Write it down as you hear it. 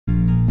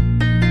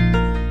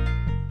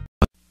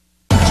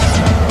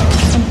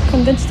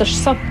convinced there's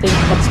something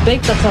that's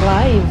big, that's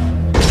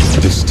alive.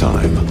 This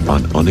time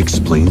on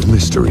Unexplained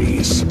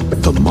Mysteries,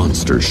 The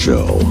Monster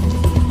Show.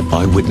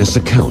 Eyewitness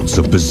accounts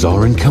of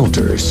bizarre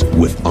encounters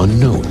with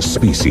unknown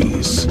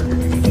species.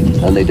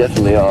 And they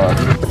definitely are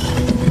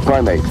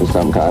primates of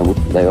some kind.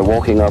 They are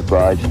walking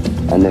upright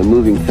and they're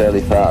moving fairly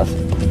fast.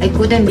 I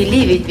couldn't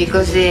believe it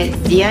because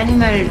the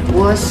animal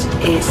was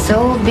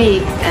so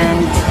big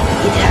and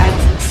it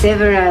had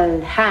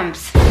several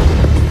humps.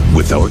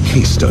 With our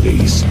case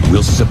studies,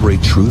 we'll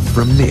separate truth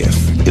from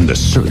myth in the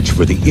search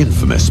for the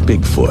infamous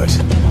Bigfoot.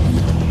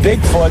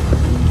 Bigfoot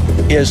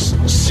is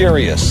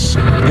serious.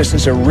 This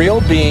is a real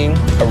being,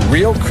 a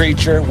real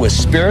creature with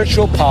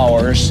spiritual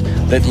powers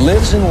that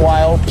lives in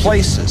wild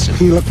places.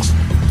 He looks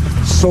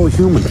so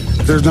human.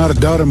 There's not a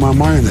doubt in my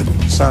mind that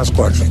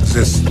Sasquatch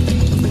exists.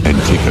 And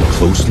take a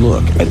close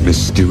look at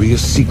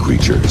mysterious sea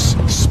creatures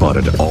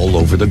spotted all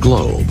over the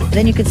globe.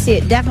 Then you could see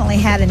it definitely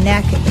had a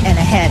neck and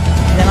a head.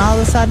 And then all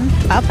of a sudden,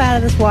 up out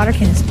of this water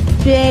came this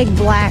big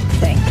black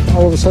thing.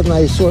 All of a sudden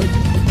I saw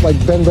it like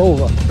bend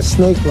over,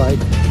 snake-like,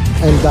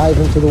 and dive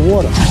into the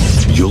water.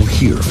 You'll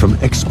hear from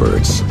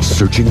experts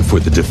searching for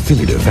the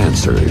definitive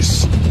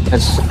answers.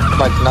 It's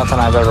like nothing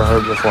I've ever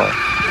heard before.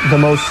 The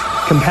most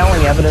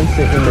compelling evidence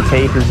in the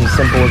tape is as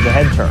simple as a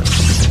head turn.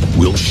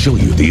 We'll show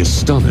you the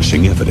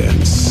astonishing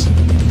evidence.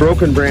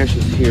 Broken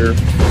branches here,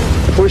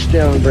 pushed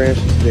down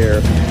branches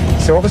there.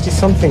 So obviously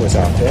something was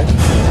out there.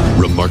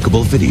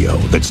 Remarkable video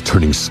that's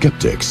turning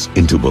skeptics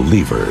into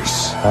believers.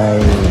 I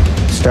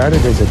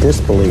started as a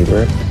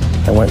disbeliever.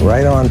 I went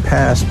right on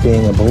past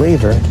being a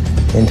believer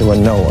into a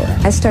knower.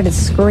 I started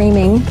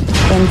screaming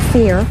in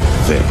fear.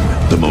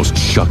 Then, the most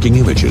shocking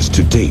images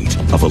to date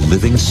of a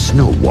living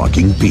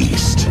snow-walking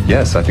beast.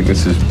 Yes, I think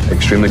this is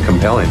extremely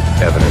compelling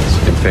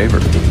evidence in favor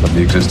of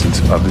the existence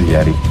of the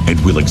Yeti. And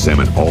we'll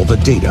examine all the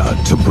data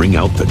to bring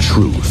out the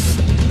truth.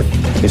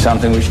 It's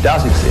something which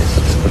does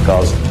exist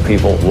because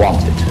people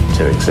want it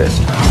to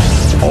exist.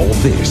 All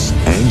this,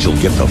 and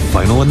you'll get the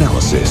final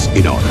analysis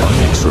in our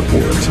Unex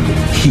report,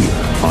 here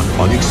on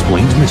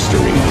Unexplained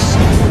Mysteries,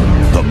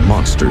 The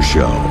Monster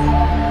Show.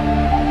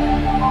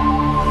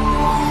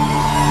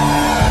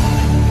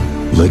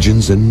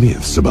 Legends and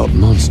myths about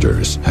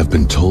monsters have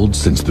been told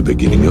since the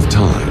beginning of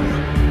time.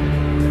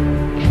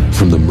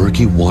 From the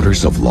murky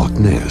waters of Loch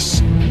Ness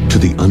to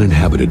the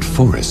uninhabited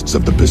forests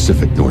of the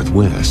Pacific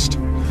Northwest,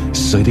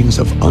 sightings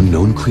of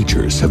unknown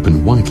creatures have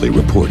been widely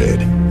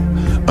reported.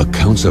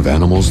 Accounts of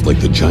animals like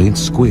the giant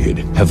squid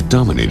have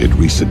dominated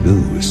recent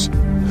news,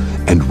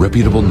 and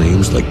reputable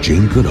names like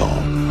Jane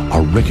Goodall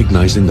are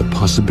recognizing the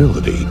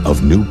possibility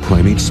of new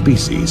primate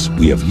species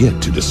we have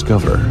yet to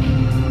discover.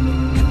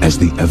 As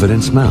the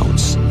evidence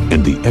mounts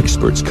and the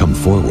experts come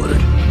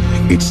forward,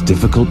 it's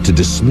difficult to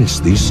dismiss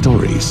these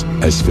stories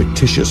as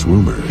fictitious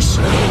rumors.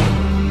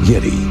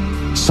 Yeti,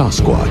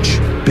 Sasquatch,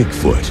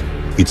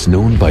 Bigfoot, it's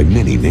known by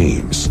many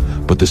names,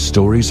 but the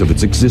stories of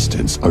its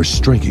existence are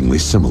strikingly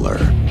similar.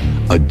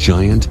 A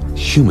giant,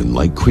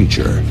 human-like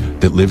creature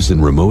that lives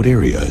in remote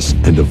areas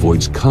and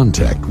avoids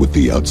contact with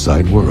the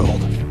outside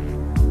world.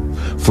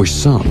 For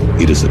some,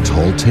 it is a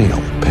tall tale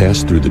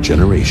passed through the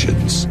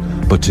generations,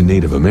 but to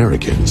Native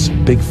Americans,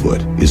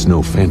 Bigfoot is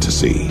no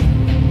fantasy.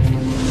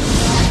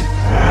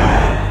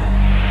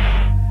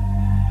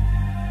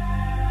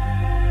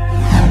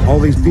 All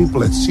these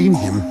people had seen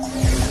him,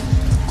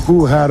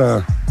 who had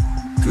an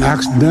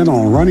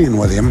accidental run-in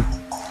with him,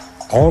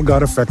 all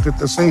got affected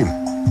the same.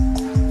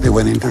 They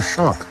went into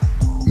shock.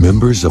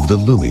 Members of the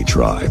Lumi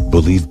tribe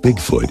believe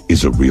Bigfoot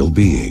is a real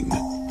being.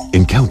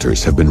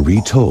 Encounters have been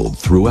retold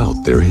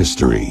throughout their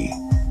history.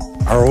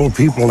 Our old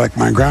people, like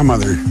my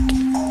grandmother,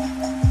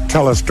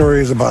 tell us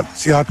stories about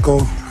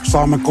Siatko,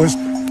 Salmaquist.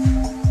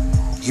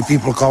 You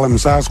people call him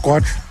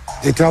Sasquatch.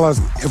 They tell us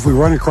if we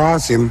run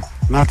across him,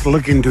 not to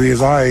look into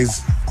his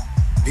eyes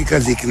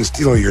because he can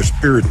steal your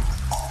spirit.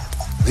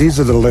 These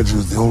are the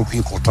legends the old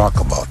people talk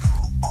about.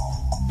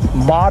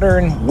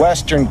 Modern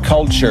Western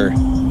culture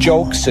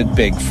jokes at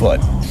Bigfoot,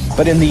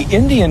 but in the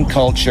Indian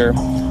culture,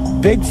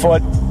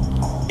 Bigfoot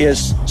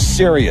is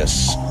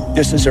serious.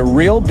 This is a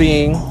real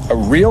being, a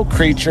real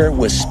creature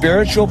with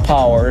spiritual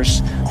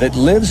powers that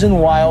lives in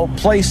wild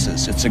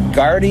places. It's a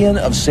guardian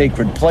of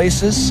sacred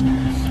places,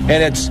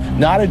 and it's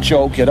not a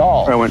joke at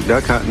all. I went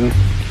duck hunting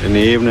in the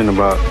evening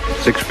about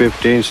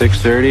 6:15,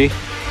 6:30,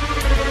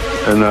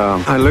 and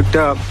I looked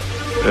up,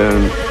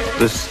 and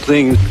this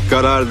thing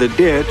got out of the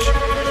ditch,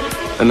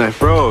 and I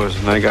froze,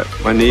 and I got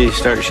my knees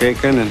start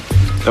shaking, and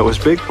that was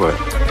Bigfoot.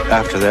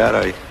 After that,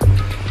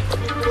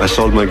 I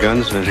sold my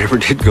guns, and I never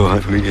did go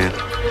hunting again,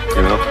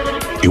 you know?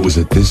 It was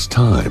at this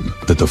time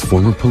that the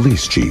former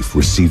police chief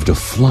received a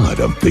flood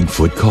of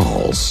Bigfoot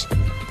calls.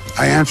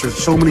 I answered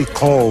so many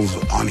calls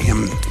on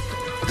him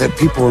that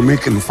people were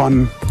making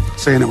fun,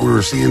 saying that we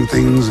were seeing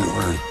things, that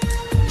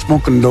we're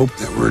smoking dope,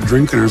 that we're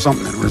drinking or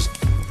something. There was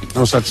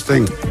no such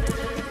thing.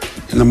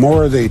 And the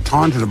more they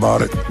taunted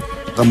about it,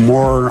 the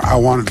more I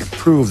wanted to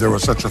prove there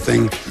was such a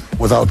thing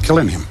without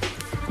killing him.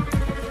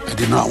 I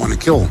did not want to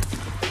kill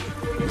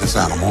this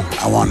animal.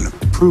 I wanted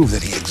to prove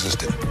that he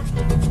existed.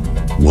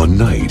 One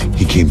night,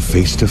 he came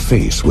face to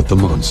face with the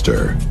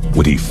monster.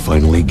 Would he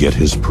finally get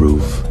his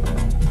proof?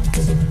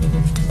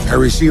 I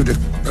received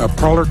a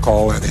prowler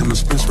call at Emma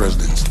Smith's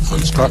residence on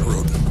Scott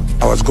Road.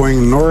 I was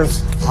going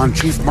north on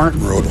Chief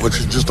Martin Road, which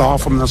is just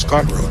off from the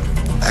Scott Road.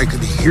 I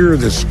could hear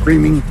this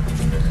screaming.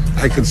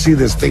 I could see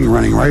this thing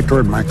running right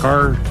toward my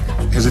car.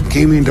 As it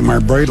came into my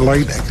bright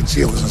light, I could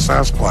see it was a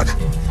Sasquatch.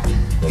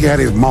 He had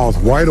his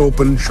mouth wide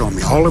open, showing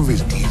me all of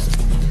his teeth.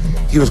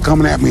 He was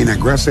coming at me in an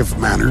aggressive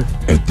manner.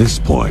 At this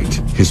point,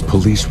 his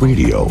police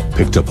radio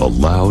picked up a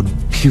loud,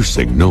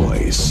 piercing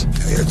noise.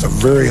 It's a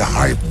very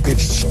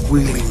high-pitched,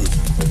 squealing,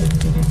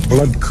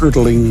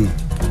 blood-curdling,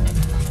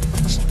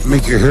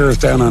 make your hair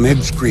stand on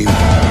edge scream.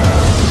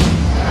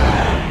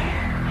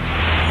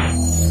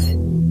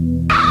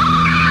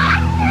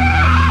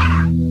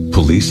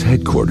 Police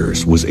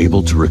headquarters was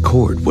able to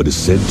record what is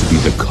said to be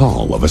the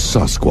call of a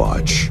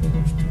Sasquatch.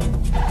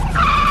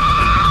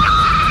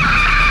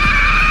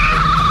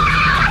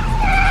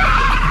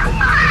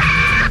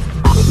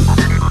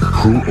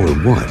 Who or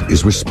what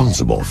is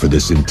responsible for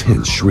this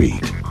intense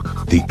shriek?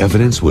 The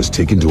evidence was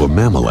taken to a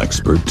mammal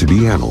expert to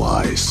be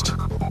analyzed.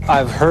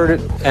 I've heard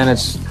it, and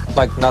it's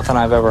like nothing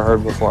I've ever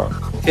heard before.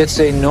 It's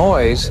a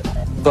noise,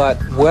 but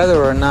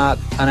whether or not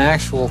an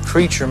actual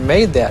creature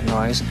made that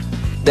noise,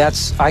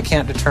 I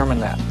can't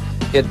determine that.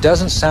 It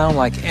doesn't sound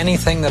like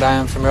anything that I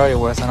am familiar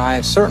with, and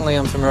I certainly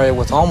am familiar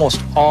with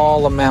almost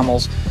all the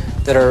mammals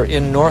that are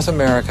in North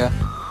America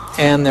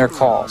and their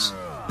calls.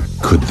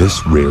 Could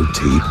this rare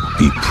tape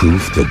be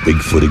proof that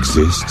Bigfoot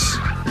exists?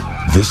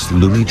 This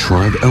Luni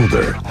tribe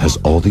elder has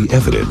all the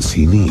evidence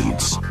he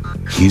needs.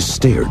 He's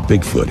stared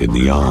Bigfoot in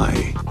the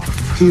eye.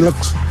 He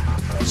looks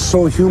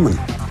so human.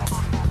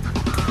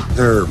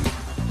 Their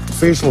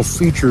facial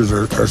features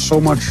are so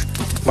much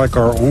like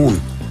our own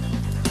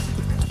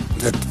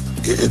that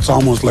it's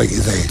almost like you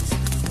say,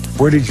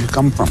 where did you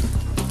come from?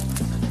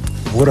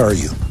 What are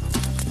you?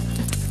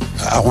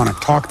 I want to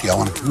talk to you. I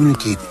want to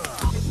communicate.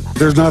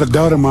 There's not a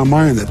doubt in my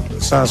mind that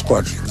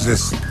Sasquatch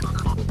exists.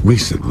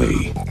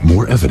 Recently,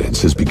 more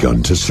evidence has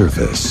begun to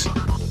surface.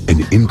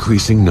 An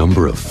increasing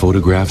number of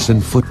photographs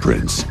and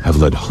footprints have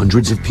led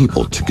hundreds of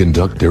people to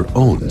conduct their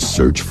own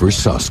search for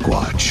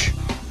Sasquatch.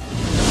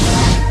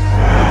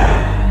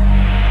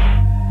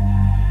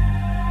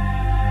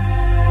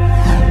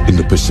 In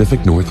the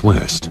Pacific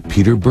Northwest,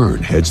 Peter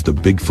Byrne heads the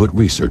Bigfoot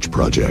Research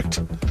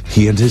Project.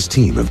 He and his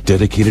team have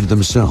dedicated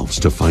themselves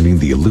to finding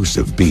the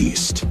elusive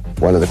beast.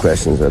 One of the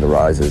questions that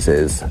arises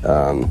is,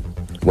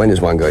 when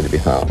is one going to be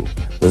found?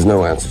 There's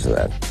no answer to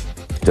that.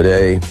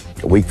 Today,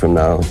 a week from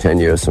now, 10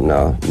 years from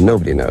now,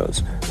 nobody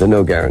knows. There are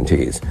no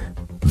guarantees.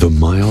 The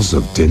miles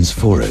of dense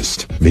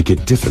forest make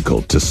it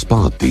difficult to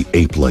spot the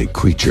ape-like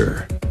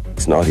creature.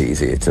 It's not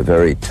easy. It's a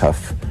very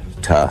tough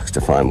task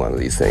to find one of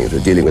these things. We're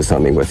dealing with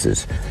something which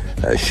is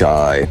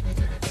shy,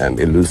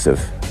 elusive,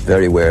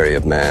 very wary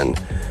of man,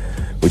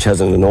 which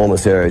has an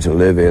enormous area to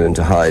live in and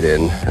to hide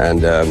in,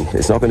 and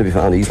it's not going to be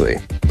found easily.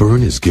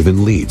 Byrne is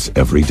given leads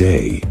every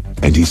day,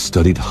 and he's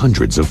studied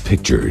hundreds of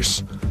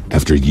pictures.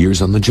 After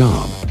years on the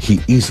job,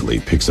 he easily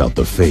picks out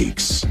the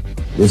fakes.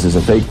 This is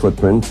a fake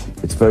footprint.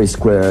 It's very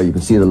square. You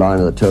can see the line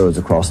of the toes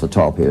across the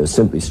top here is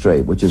simply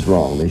straight, which is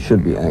wrong. They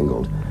should be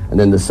angled. And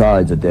then the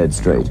sides are dead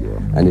straight.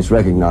 And it's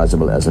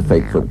recognizable as a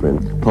fake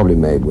footprint, probably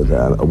made with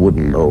a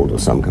wooden mold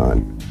of some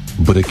kind.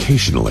 But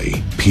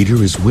occasionally, Peter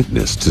is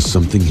witness to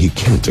something he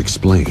can't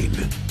explain.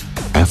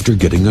 After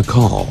getting a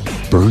call,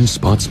 Byrne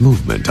spots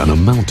movement on a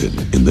mountain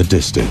in the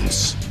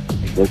distance.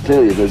 They're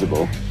clearly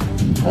visible,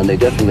 and they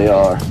definitely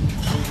are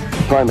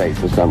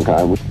primates of some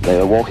kind. They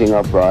are walking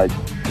upright,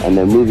 and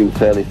they're moving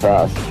fairly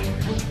fast.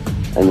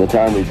 And the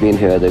time we've been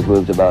here, they've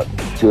moved about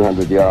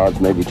 200 yards,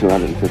 maybe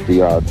 250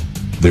 yards.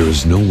 There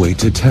is no way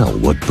to tell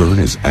what Byrne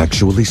is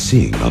actually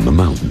seeing on the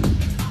mountain.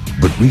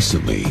 But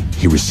recently,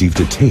 he received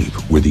a tape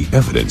where the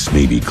evidence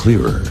may be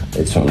clearer.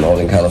 It's from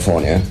Northern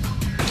California,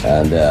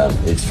 and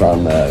it's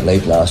from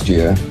late last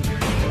year.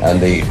 And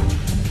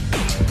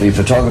the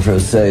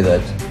photographers say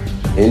that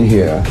in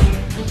here,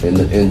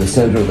 in the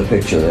center of the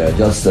picture there,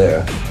 just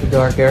there. The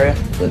dark area?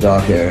 The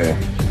dark area.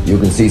 You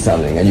can see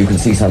something, and you can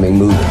see something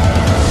moving.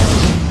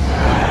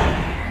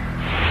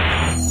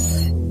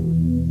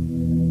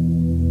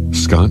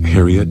 Scott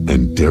Harriet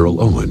and Daryl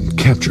Owen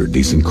captured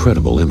these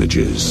incredible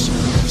images.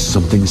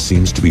 Something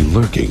seems to be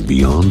lurking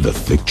beyond the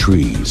thick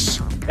trees.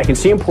 I can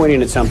see him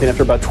pointing at something.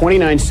 After about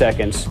 29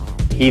 seconds,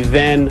 he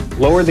then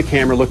lowered the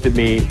camera, looked at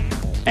me,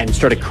 and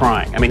started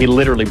crying. I mean, he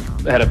literally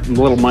had a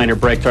little minor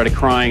break, started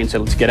crying, and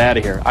said, "Let's get out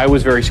of here." I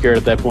was very scared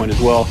at that point as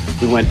well.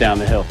 We went down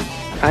the hill.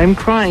 I'm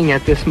crying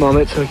at this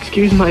moment, so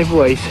excuse my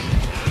voice.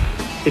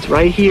 It's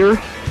right here.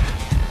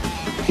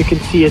 You can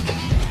see it.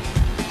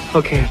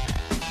 Okay.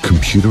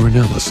 Computer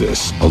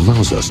analysis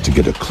allows us to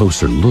get a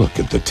closer look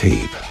at the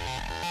tape.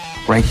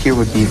 Right here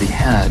would be the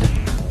head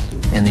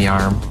and the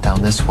arm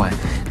down this way.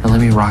 And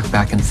let me rock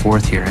back and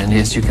forth here. And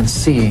as you can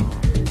see,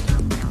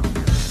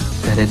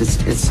 that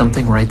it's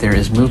something right there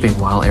is moving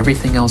while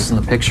everything else in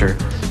the picture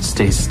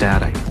stays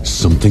static.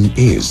 Something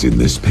is in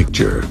this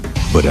picture.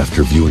 But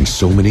after viewing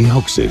so many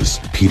hoaxes,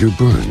 Peter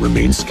Byrne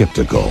remains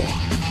skeptical.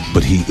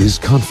 But he is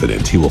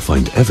confident he will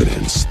find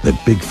evidence that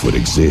Bigfoot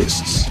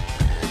exists.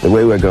 The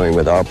way we're going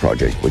with our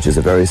project, which is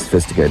a very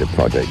sophisticated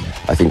project,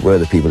 I think we're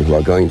the people who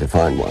are going to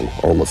find one,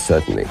 almost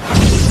certainly.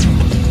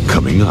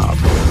 Coming up,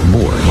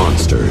 more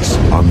monsters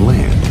on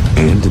land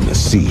and in the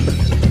sea.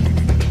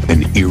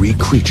 An eerie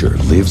creature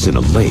lives in a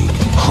lake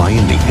high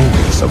in the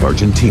Andes of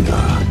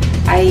Argentina.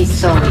 I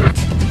saw it,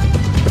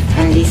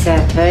 and it's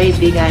a very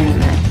big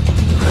animal.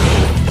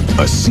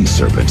 A sea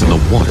serpent in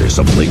the waters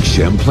of Lake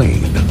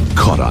Champlain,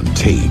 caught on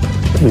tape.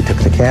 We took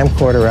the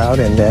camcorder out,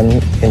 and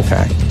then, in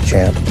fact,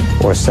 Champ,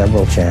 or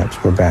several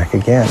Champs, were back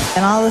again.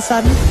 And all of a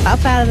sudden,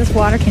 up out of this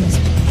water came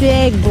this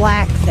big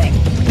black thing.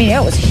 I mean,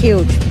 it was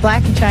huge,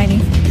 black and shiny.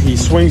 He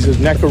swings his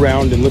neck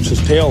around and lifts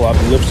his tail up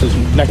and lifts his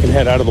neck and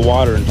head out of the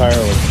water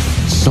entirely.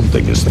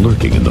 Something is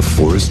lurking in the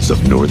forests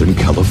of Northern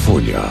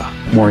California.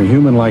 More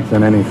human-like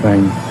than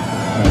anything,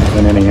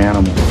 than any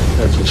animal.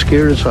 That's the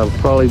scariest I've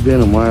probably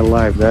been in my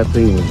life. That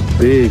thing was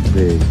big,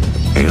 big.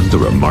 And the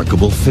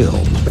remarkable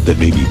film that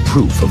may be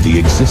proof of the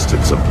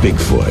existence of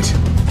Bigfoot.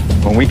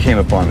 When we came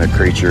upon the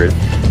creature,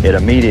 it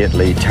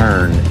immediately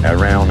turned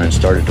around and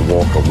started to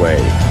walk away.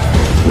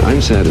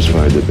 I'm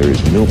satisfied that there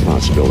is no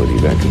possibility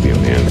that could be a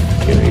man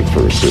in a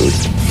fursuit.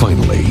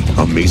 Finally,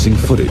 amazing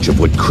footage of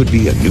what could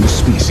be a new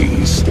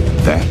species.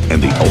 That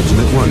and the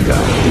ultimate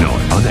rundown in our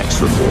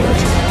Unex report.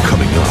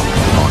 Coming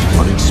up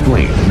on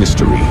Unexplained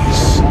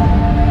Mysteries.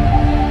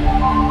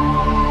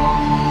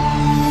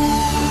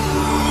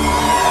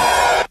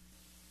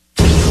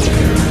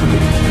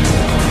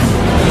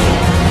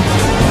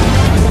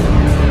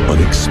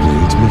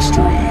 Unexplained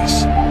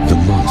Mysteries,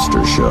 The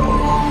Monster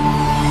Show.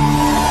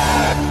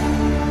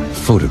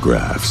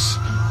 Photographs,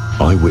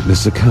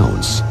 eyewitness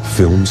accounts,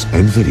 films,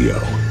 and video.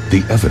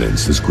 The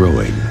evidence is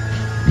growing.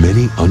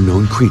 Many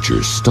unknown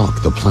creatures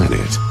stalk the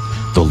planet.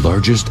 The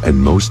largest and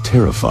most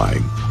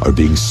terrifying are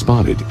being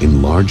spotted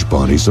in large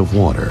bodies of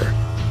water.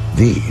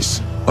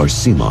 These are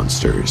sea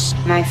monsters.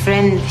 My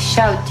friend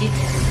shouted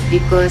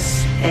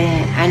because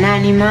an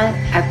animal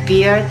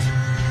appeared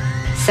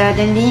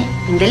suddenly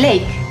in the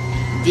lake.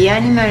 The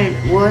animal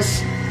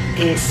was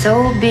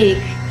so big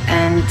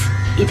and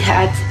it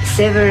had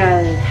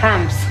several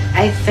humps.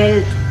 I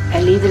felt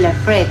a little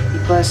afraid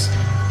because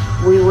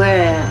we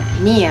were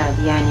near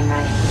the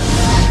animal.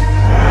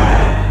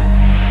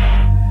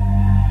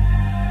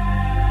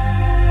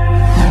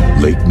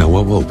 Lake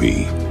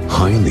Nahuelpan,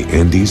 high in the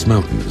Andes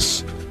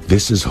Mountains.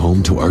 This is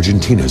home to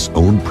Argentina's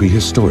own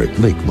prehistoric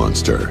lake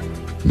monster,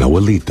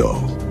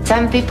 Nahuelito.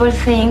 Some people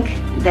think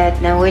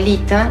that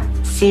Nahuelito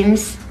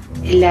seems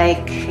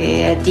like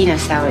a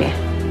dinosaur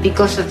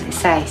because of the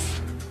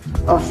size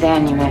of the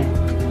animal,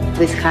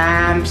 with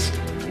humps,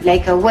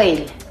 like a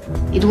whale.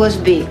 It was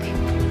big.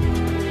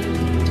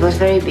 It was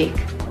very big.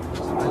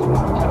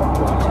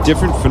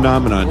 Different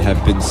phenomenon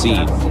have been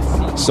seen,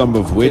 some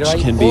of which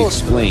can be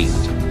explained,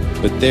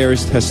 but there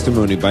is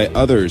testimony by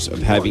others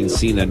of having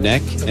seen a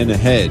neck and a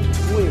head,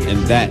 and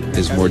that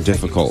is more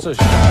difficult.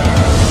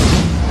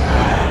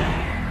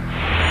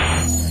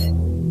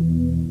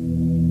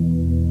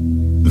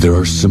 There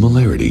are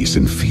similarities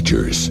in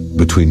features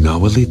between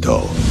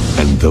Nahuelito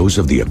and those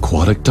of the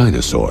aquatic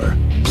dinosaur,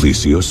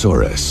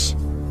 Plesiosaurus.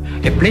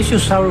 A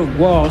plesiosaur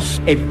was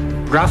a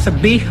rather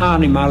big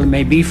animal,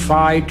 maybe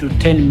 5 to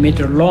 10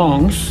 meter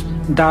long,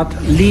 that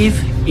live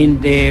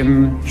in the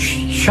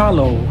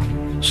shallow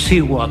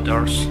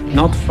seawaters,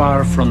 not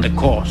far from the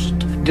coast.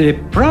 The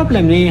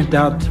problem is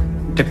that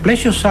the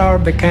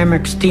plesiosaur became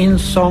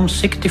extinct some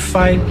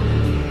 65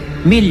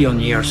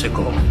 million years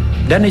ago.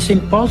 Then it's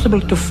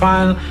impossible to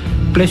find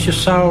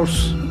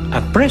plesiosaurs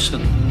at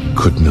present.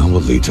 Could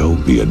Nahuelito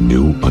be a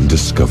new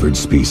undiscovered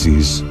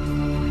species?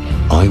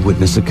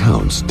 Eyewitness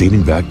accounts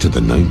dating back to the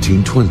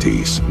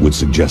 1920s would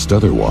suggest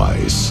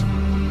otherwise.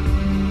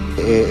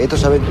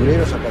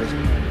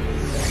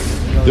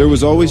 There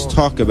was always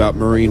talk about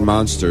marine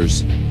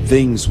monsters,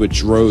 things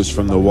which rose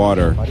from the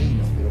water.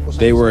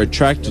 They were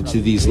attracted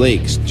to these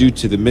lakes due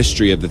to the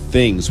mystery of the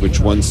things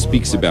which one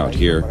speaks about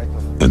here.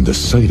 And the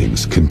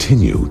sightings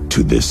continue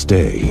to this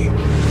day.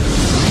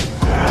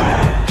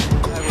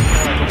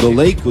 The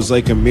lake was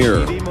like a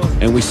mirror,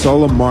 and we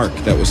saw a mark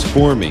that was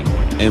forming,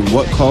 and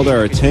what called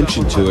our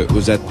attention to it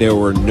was that there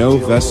were no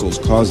vessels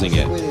causing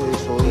it.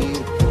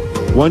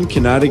 One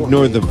cannot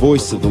ignore the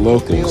voice of the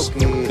locals.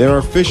 There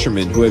are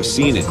fishermen who have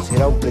seen it.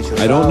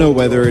 I don't know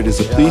whether it is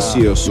a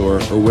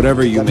plesiosaur or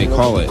whatever you may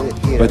call it,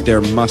 but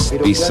there must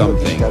be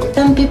something.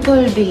 Some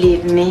people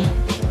believe me,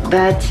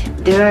 but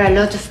there are a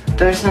lot of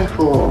persons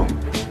who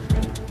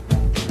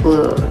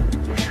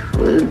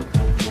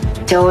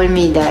told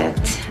me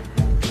that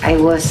I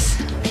was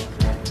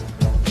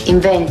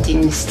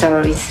inventing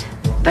stories,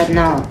 but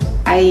no,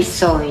 I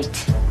saw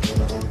it,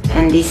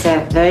 and it's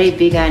a very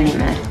big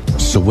animal.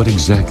 So what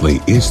exactly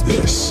is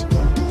this,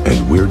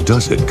 and where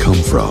does it come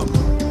from?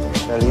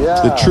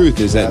 The truth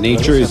is that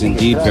nature is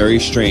indeed very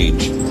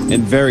strange,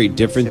 and very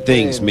different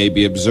things may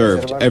be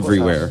observed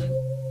everywhere.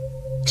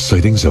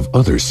 Sightings of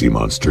other sea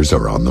monsters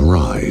are on the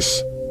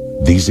rise.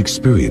 These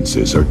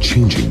experiences are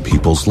changing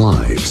people's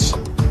lives.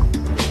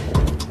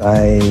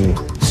 I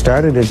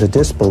started as a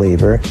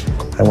disbeliever.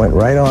 I went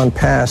right on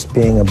past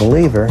being a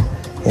believer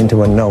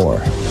into a knower.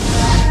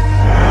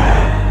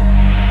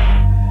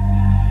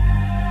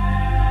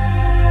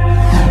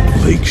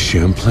 Lake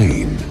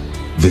Champlain.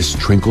 This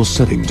tranquil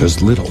setting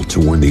does little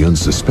to warn the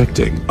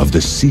unsuspecting of the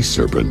sea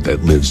serpent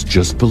that lives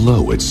just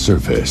below its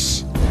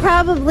surface.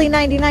 Probably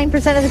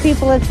 99% of the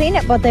people have seen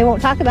it, but they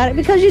won't talk about it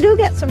because you do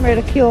get some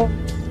ridicule.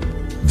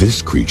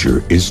 This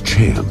creature is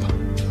Champ.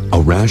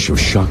 A rash of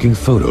shocking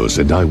photos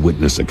and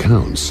eyewitness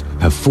accounts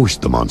have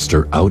forced the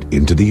monster out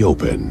into the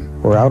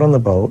open. We're out on the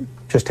boat,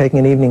 just taking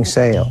an evening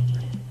sail,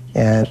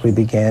 and we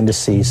began to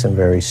see some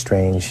very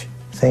strange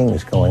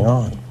things going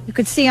on. You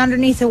could see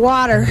underneath the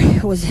water,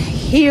 it was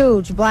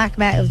huge black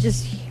mat. It was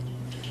just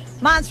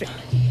monstrous.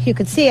 You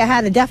could see it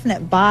had a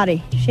definite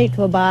body, shape of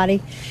a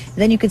body.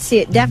 Then you could see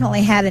it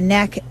definitely had a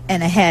neck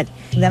and a head.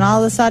 And then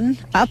all of a sudden,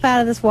 up out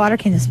of this water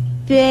came this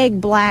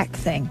big black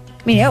thing.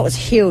 I mean, it was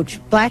huge,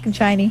 black and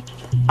shiny.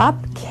 Up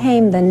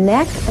came the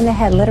neck and the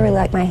head, literally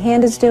like my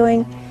hand is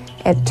doing.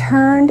 It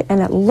turned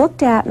and it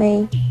looked at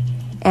me,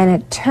 and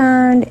it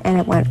turned and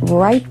it went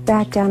right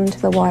back down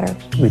into the water.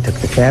 We took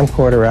the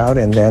camcorder out,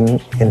 and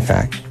then, in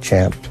fact,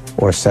 Champ,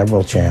 or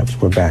several Champs,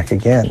 were back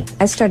again.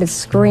 I started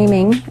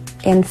screaming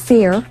in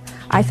fear.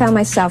 I found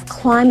myself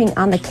climbing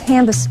on the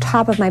canvas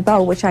top of my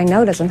boat, which I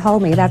know doesn't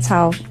hold me. That's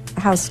how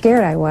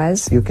scared I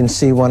was. You can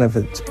see one of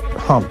its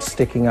humps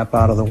sticking up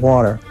out of the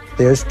water.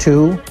 There's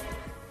two.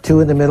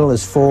 Two in the middle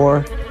is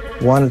 4.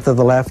 One to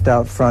the left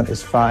out front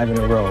is 5 in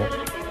a row.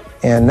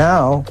 And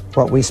now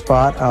what we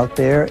spot out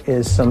there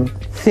is some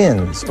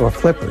fins or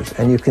flippers,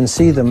 and you can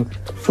see them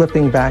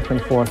flipping back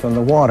and forth on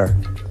the water.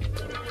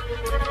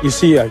 You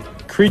see a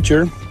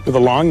creature with a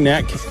long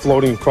neck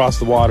floating across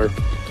the water.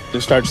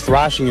 It starts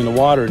thrashing in the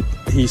water.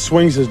 He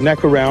swings his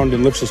neck around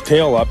and lifts his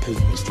tail up,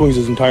 swings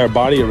his entire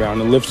body around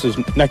and lifts his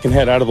neck and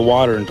head out of the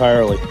water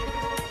entirely.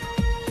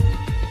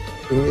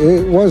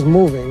 It was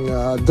moving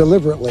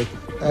deliberately,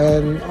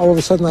 and all of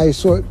a sudden I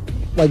saw it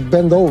like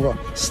bend over,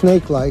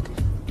 snake-like,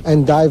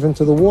 and dive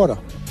into the water.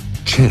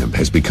 Champ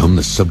has become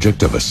the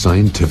subject of a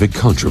scientific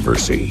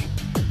controversy.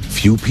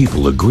 Few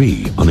people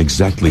agree on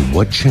exactly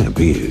what Champ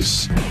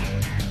is.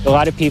 A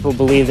lot of people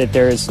believe that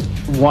there's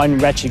one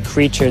wretched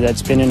creature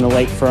that's been in the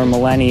lake for a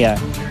millennia,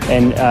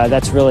 and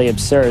that's really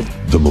absurd.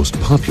 The most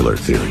popular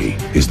theory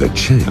is that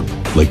Champ,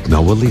 like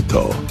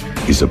Nahualito,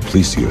 is a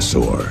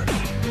plesiosaur.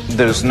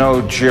 There's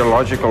no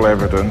geological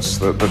evidence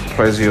that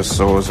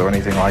plesiosaurs or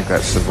anything like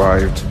that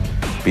survived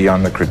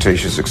beyond the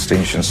Cretaceous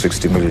extinction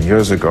 60 million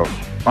years ago.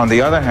 On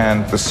the other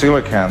hand, the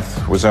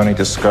coelacanth was only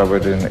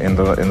discovered in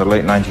the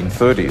late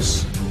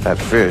 1930s, that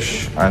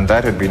fish, and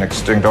that had been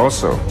extinct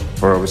also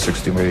for over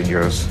 60 million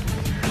years.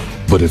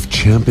 But if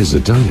Champ is a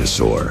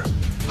dinosaur,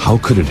 how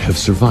could it have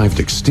survived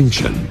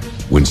extinction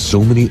when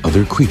so many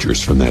other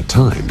creatures from that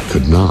time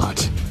could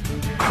not?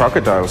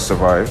 Crocodiles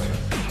survived,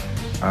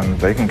 and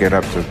they can get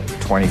up to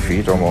 20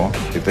 feet or more.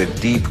 They're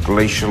deep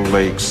glacial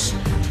lakes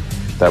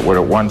that were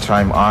at one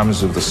time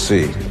arms of the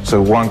sea.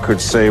 So one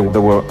could say there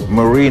were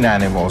marine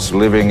animals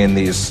living in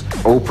these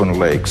open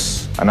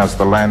lakes, and as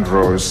the land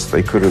rose,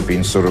 they could have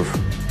been sort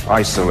of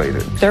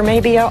isolated. There may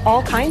be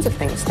all kinds of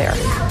things there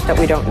that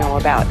we don't know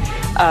about.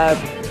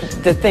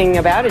 The thing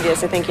about it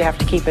is I think you have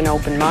to keep an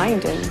open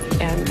mind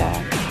and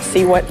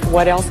see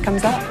what else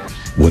comes up.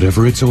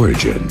 Whatever its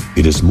origin,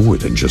 it is more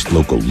than just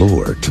local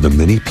lore to the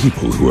many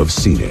people who have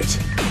seen it.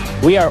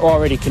 We are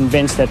already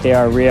convinced that they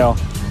are real.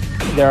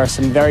 There are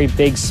some very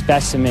big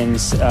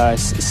specimens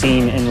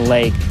seen in the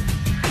lake.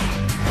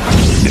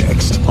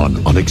 Next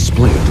on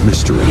Unexplained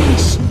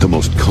Mysteries, the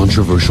most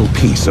controversial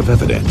piece of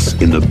evidence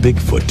in the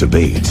Bigfoot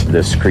debate.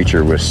 This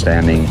creature was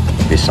standing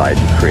beside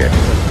the creek.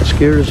 The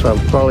scariest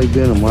I've probably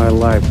been in my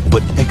life.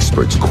 But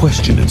experts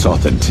question its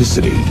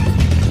authenticity.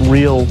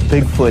 Real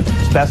Bigfoot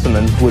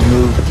specimens would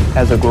move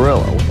as a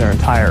gorilla with their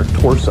entire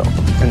torso,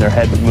 and their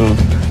head would move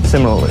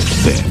similarly.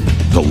 Then,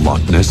 the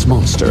Loch Ness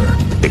Monster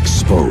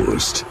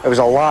exposed. It was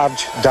a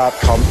large, dark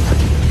hump,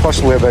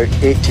 possibly about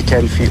 8 to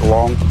 10 feet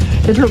long.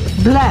 It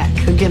looked black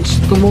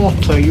against the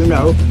water, you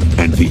know.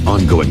 And the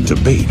ongoing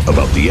debate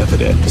about the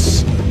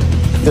evidence.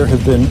 There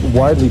have been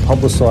widely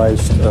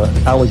publicized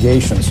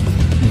allegations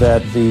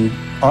that the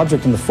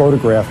object in the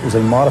photograph is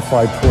a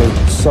modified toy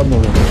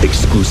submarine.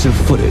 Exclusive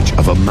footage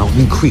of a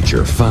mountain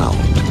creature found.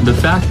 The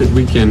fact that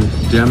we can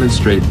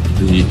demonstrate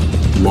the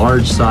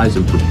large size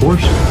and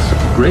proportions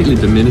greatly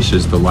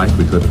diminishes the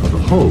likelihood of a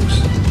hoax.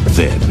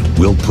 Then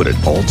we'll put it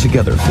all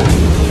together for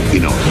you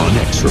in our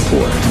Unex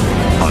report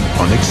on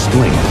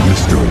Unexplained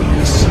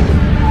Mysteries.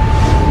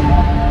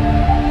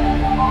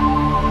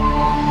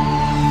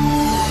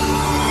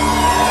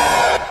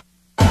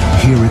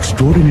 Hear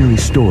extraordinary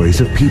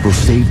stories of people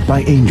saved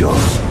by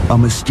angels. A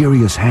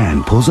mysterious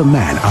hand pulls a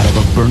man out of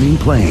a burning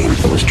plane.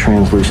 It was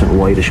translucent,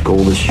 whitish,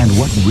 goldish. And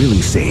what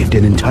really saved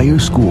an entire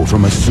school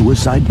from a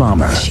suicide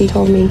bomber. She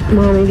told me,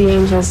 Mommy, the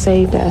angels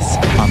saved us.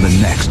 On the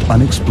next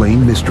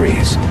Unexplained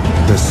Mysteries,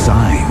 the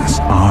signs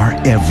are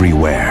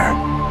everywhere.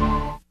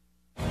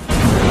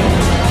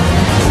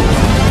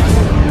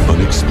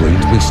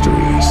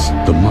 Mysteries,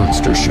 The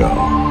Monster Show.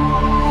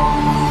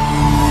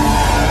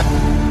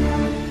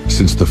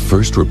 Since the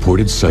first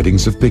reported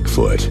sightings of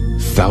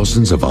Bigfoot,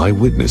 thousands of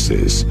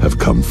eyewitnesses have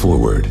come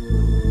forward.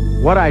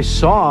 What I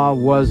saw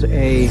was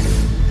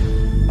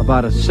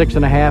about a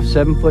 6.5,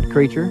 7-foot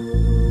creature,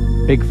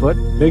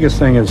 Bigfoot. Biggest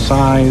thing is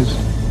size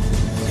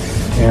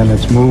and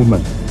its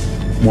movement.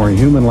 More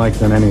human-like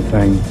than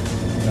anything,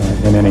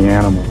 than any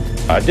animal.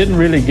 I didn't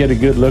really get a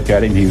good look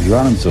at him. He was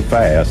running so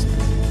fast.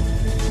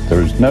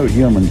 There's no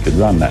human could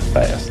run that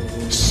fast.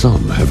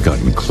 Some have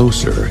gotten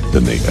closer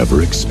than they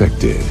ever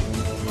expected.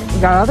 We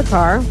got out of the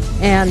car,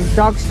 and the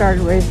dog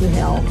started raising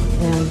hell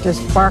and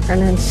just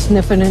barking and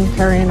sniffing and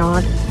carrying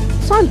on.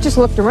 So I just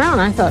looked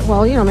around. I thought,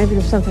 well, you know, maybe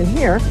there's something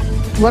here.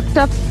 Looked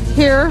up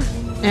here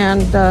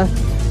and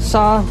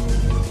saw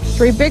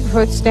 3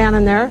 Bigfoots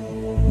standing there.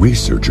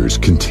 Researchers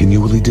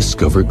continually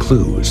discover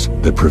clues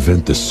that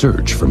prevent the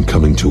search from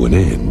coming to an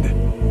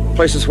end.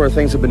 Places where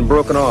things have been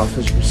broken off,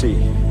 as you can see,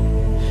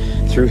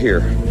 through here.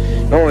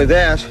 Not only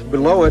that,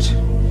 below it,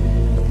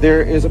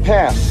 there is a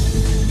path.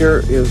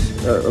 Here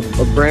is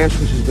a branch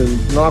which has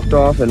been knocked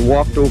off and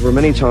walked over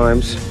many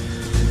times.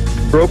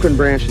 Broken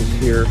branches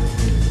here,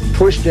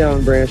 pushed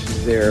down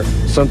branches there.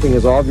 Something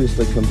has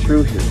obviously come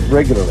through here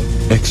regularly.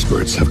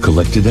 Experts have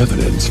collected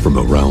evidence from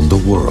around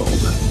the world.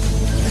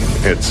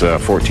 It's a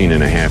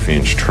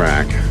 14.5-inch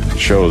track. It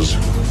shows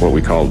what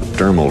we call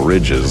dermal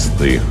ridges,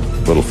 the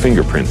little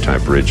fingerprint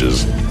type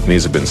ridges. And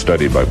these have been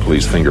studied by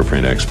police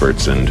fingerprint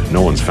experts, and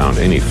no one's found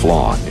any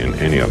flaw in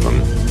any of them.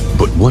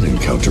 But one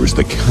encounter is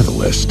the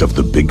catalyst of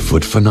the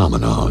Bigfoot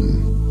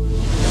phenomenon.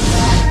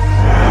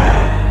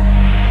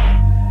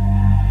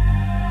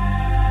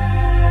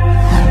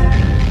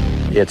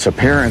 Its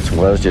appearance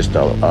was just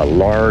a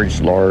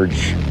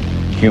large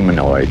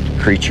humanoid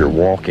creature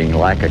walking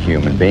like a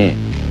human being.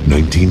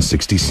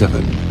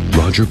 1967,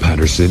 Roger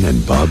Patterson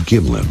and Bob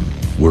Gimlin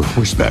were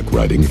horseback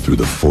riding through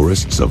the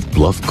forests of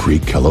Bluff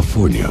Creek,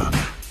 California.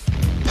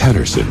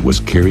 Patterson was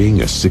carrying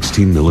a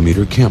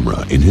 16mm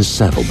camera in his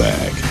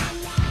saddlebag.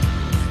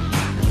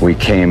 We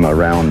came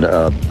around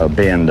a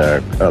bend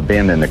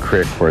in the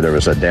creek where there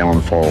was a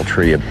downfall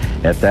tree.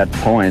 At that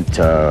point,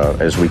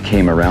 as we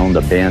came around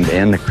the bend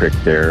in the creek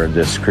there,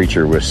 this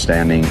creature was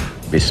standing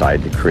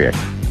beside the creek.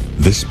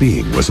 This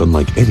being was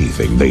unlike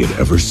anything they had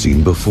ever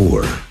seen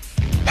before.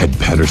 Had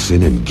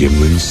Patterson and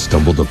Gimlin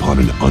stumbled upon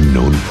an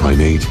unknown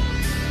primate?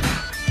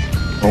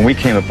 When we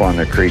came upon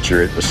the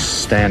creature, it was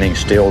standing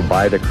still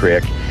by the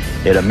creek.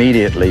 It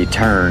immediately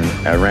turned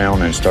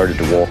around and started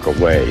to walk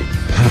away.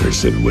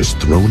 Patterson was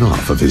thrown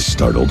off of his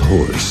startled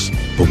horse,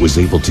 but was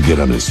able to get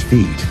on his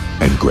feet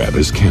and grab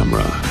his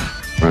camera.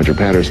 Roger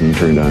Patterson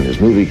turned on his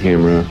movie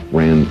camera,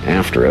 ran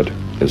after it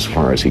as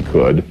far as he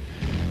could,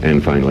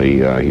 and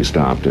finally he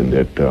stopped and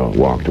it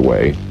walked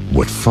away.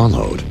 What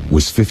followed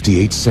was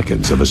 58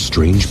 seconds of a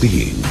strange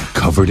being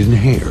covered in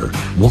hair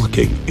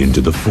walking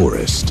into the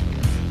forest.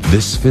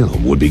 This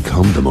film would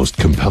become the most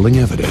compelling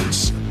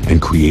evidence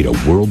and create a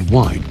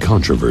worldwide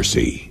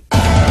controversy.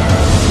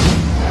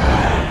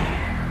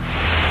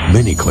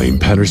 Many claim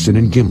Patterson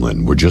and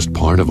Gimlin were just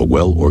part of a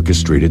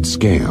well-orchestrated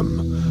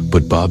scam,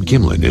 but Bob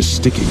Gimlin is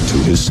sticking to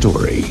his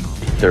story.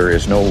 There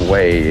is no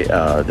way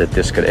that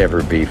this could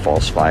ever be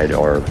falsified,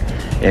 or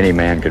any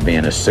man could be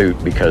in a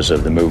suit because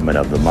of the movement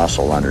of the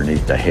muscle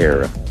underneath the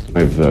hair.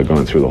 I've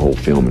gone through the whole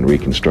film and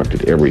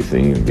reconstructed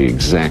everything, the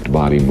exact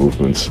body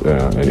movements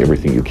and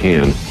everything you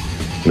can.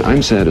 And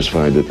I'm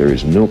satisfied that there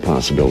is no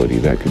possibility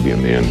that could be a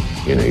man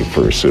in a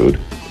fursuit.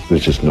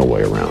 There's just no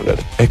way around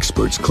it.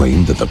 Experts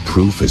claim that the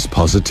proof is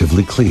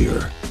positively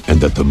clear and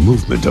that the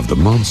movement of the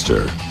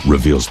monster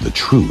reveals the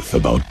truth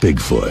about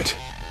Bigfoot.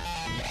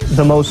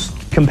 The most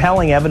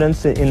compelling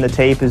evidence in the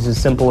tape is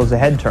as simple as a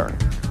head turn.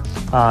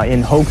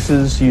 In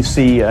hoaxes, you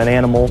see an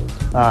animal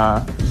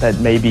that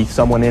may be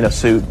someone in a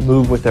suit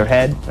move with their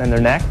head and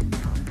their neck,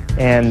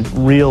 and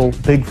real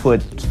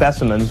Bigfoot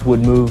specimens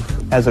would move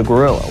as a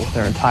gorilla with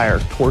their entire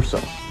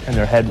torso, and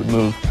their head would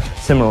move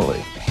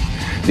similarly.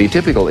 The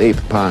typical ape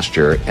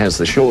posture has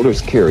the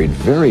shoulders carried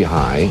very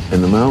high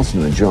and the mouth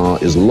and the jaw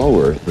is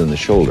lower than the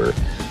shoulder.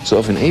 So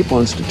if an ape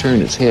wants to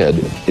turn its head,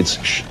 its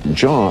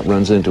jaw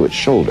runs into its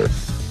shoulder.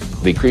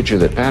 The creature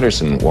that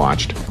Patterson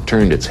watched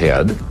turned its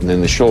head, and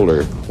then the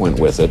shoulder went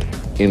with it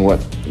in what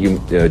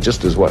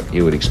just as what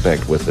you would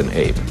expect with an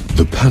ape.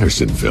 The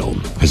Patterson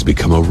film has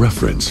become a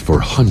reference for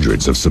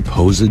hundreds of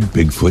supposed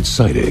Bigfoot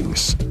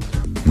sightings.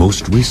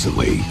 Most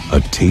recently, a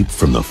tape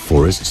from the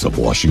forests of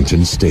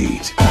Washington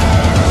State.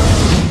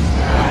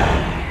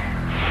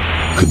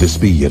 Could this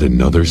be yet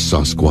another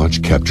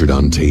Sasquatch captured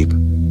on tape?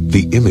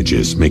 The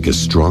images make a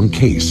strong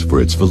case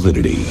for its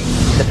validity.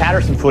 The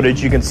Patterson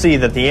footage, you can see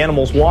that the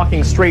animal's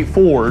walking straight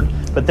forward,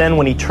 but then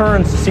when he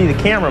turns to see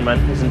the cameraman,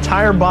 his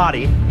entire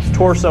body, his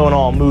torso and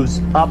all,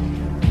 moves up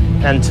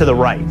and to the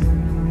right.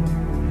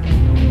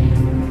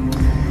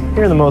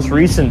 Here, the most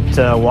recent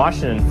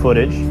Washington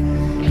footage.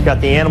 You've got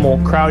the animal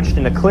crouched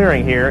in a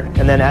clearing here,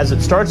 and then as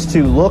it starts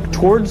to look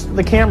towards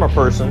the camera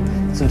person,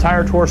 its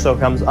entire torso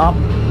comes up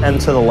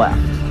and to the left.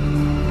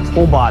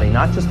 full body,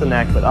 not just the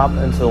neck, but up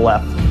and to the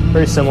left,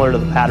 very similar to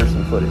the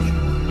Patterson footage.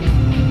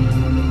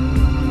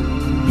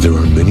 There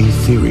are many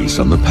theories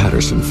on the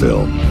Patterson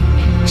film.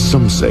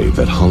 Some say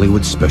that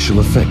Hollywood special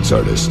effects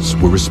artists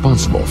were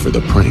responsible for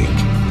the prank.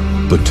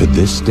 But to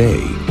this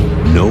day,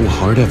 no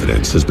hard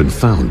evidence has been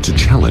found to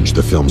challenge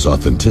the film's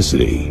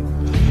authenticity.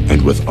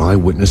 And with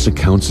eyewitness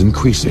accounts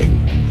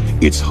increasing,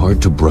 it's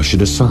hard to brush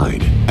it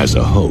aside as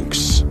a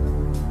hoax.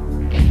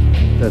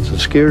 That's the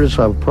scariest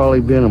I've probably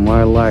been in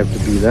my life, to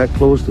be that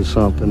close to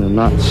something and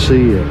not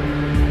see it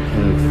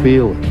and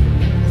feel it.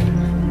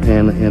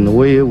 And the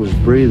way it was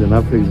breathing,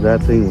 I figured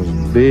that thing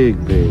was big.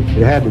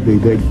 It had to be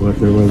Bigfoot.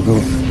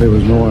 There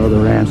was no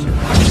other answer.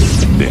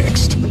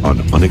 Next on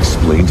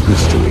Unexplained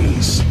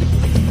Mysteries,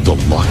 the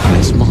Loch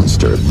Ness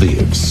Monster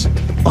lives.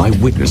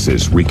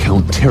 Eyewitnesses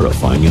recount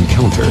terrifying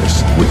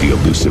encounters with the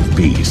elusive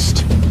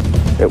beast.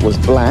 It was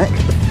black.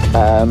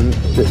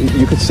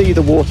 You could see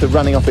the water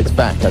running off its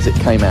back as it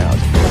came out.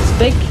 That's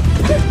big,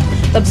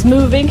 that's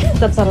moving,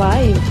 that's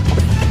alive.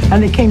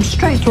 And it came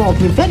straight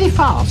toward me, very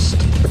fast.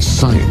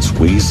 Science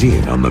weighs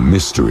in on the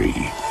mystery.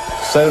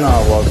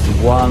 Sonar was the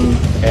one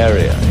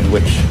area in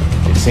which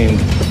it seemed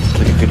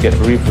that you could get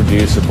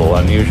reproducible,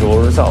 unusual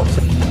results.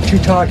 2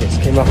 targets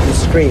came up on the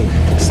screen.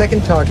 The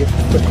second target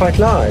was quite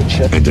large.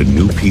 And a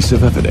new piece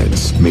of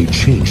evidence may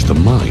change the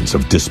minds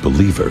of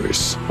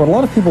disbelievers. What a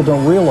lot of people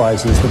don't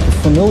realize is that the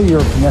familiar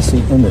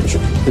Nessie image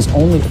is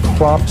only a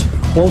cropped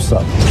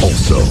close-up.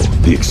 Also,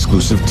 the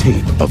exclusive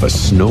tape of a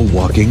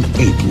snow-walking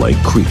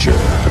ape-like creature.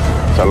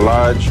 It's a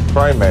large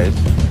primate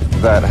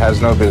that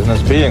has no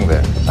business being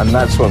there. And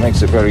that's what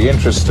makes it very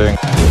interesting.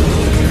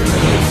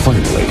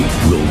 Finally,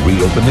 we'll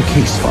reopen the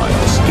case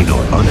files in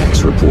our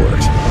Unex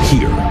report,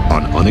 here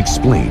on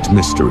Unexplained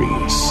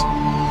Mysteries.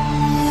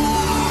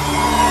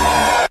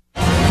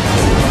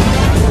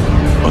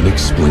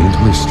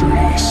 Unexplained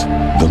Mysteries,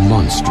 The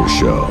Monster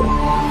Show.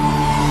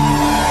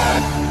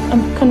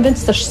 I'm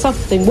convinced there's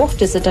something.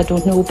 What is it? I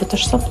don't know, but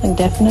there's something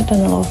definite in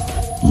the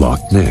loch.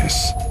 Loch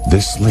Ness.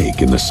 This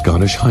lake in the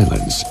Scottish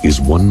Highlands is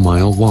 1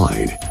 mile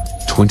wide,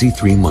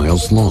 23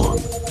 miles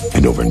long,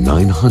 and over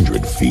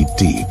 900 feet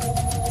deep.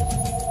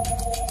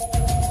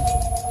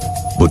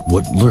 But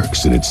what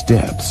lurks in its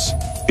depths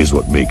is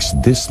what makes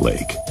this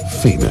lake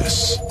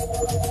famous.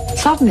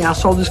 Suddenly I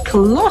saw this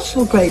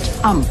colossal great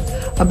hump,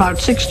 about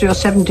 60 or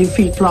 70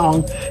 feet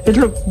long. It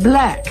looked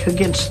black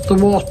against the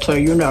water,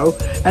 you know,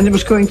 and it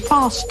was going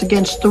fast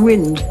against the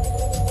wind.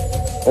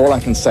 All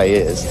I can say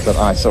is that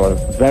I saw a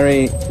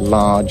very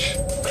large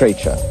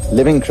creature,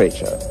 living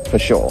creature, for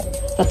sure.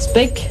 That's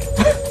big,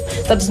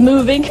 that's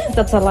moving,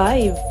 that's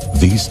alive.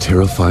 These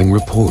terrifying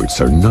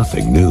reports are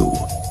nothing new.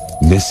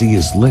 Nessie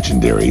is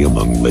legendary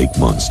among lake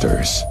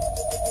monsters.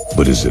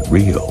 But is it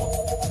real?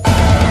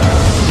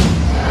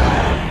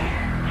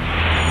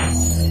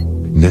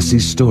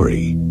 Nessie's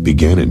story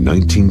began in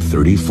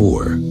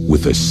 1934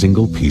 with a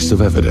single piece of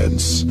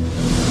evidence.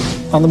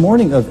 On the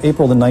morning of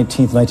April the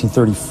 19th,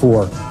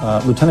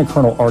 1934, Lieutenant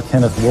Colonel R.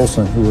 Kenneth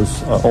Wilson, who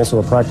was also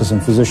a practicing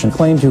physician,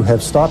 claimed to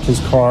have stopped his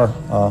car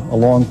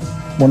along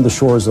one of the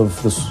shores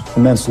of this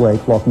immense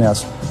lake, Loch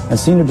Ness, and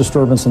seen a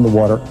disturbance in the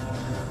water,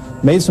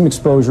 made some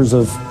exposures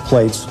of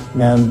plates,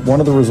 and one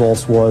of the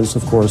results was,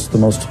 of course, the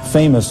most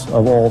famous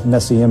of all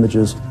Nessie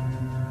images.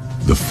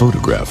 The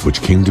photograph,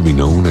 which came to be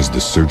known as the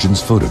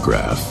surgeon's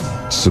photograph,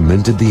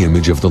 cemented the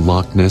image of the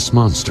Loch Ness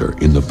Monster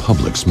in the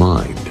public's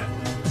mind.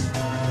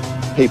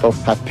 People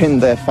have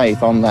pinned their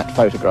faith on that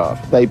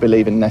photograph. They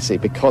believe in Nessie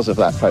because of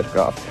that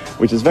photograph,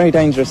 which is a very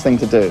dangerous thing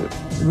to do.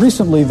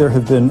 Recently, there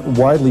have been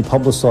widely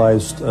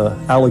publicized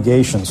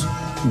allegations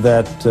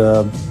that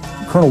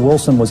Colonel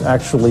Wilson was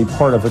actually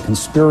part of a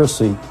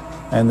conspiracy,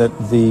 and that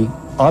the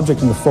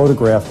object in the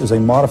photograph is a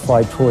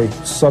modified toy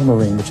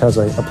submarine which has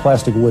a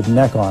plastic wood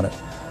neck on it.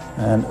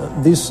 And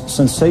these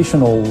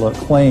sensational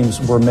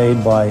claims were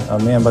made by a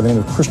man by the name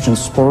of Christian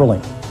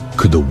Sperling.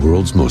 Could the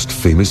world's most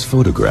famous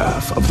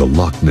photograph of the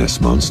Loch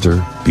Ness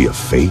Monster be a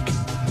fake?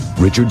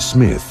 Richard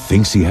Smith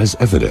thinks he has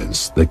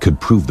evidence that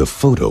could prove the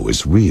photo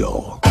is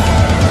real.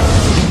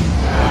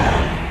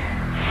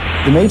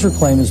 The major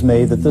claim is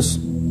made that this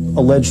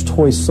alleged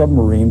toy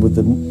submarine with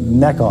the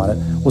neck on it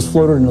was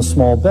floated in a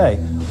small bay.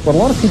 What a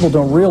lot of people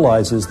don't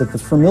realize is that the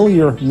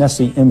familiar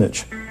Nessie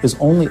image is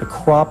only a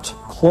cropped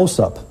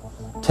close-up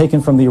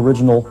taken from the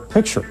original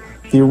picture.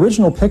 The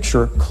original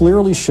picture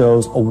clearly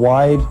shows a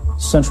wide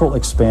central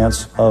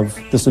expanse of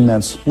this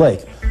immense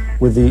lake,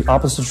 with the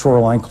opposite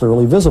shoreline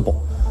clearly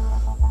visible.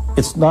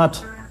 It's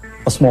not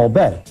a small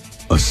bay.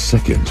 A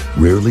second,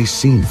 rarely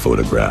seen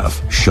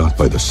photograph shot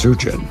by the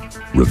surgeon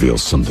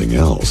reveals something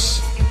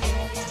else.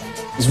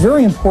 It's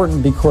very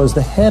important because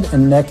the head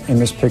and neck in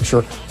this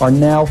picture are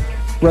now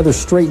rather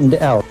straightened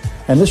out.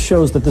 And this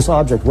shows that this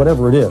object,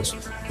 whatever it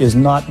is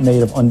not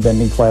made of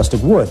unbending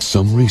plastic wood.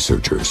 Some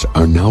researchers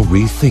are now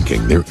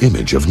rethinking their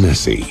image of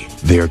Nessie.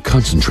 They are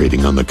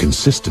concentrating on the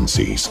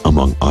consistencies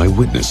among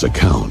eyewitness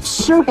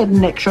accounts. No head and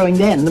neck showing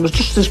then. There was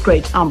just this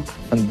great hump.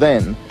 And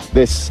then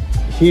this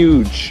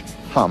huge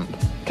hump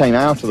came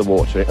out of the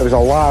water. It was a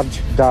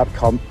large, dark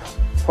hump,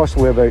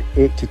 possibly about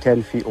 8 to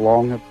 10 feet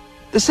long.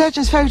 The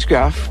surgeon's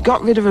photograph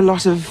got rid of a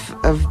lot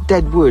of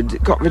dead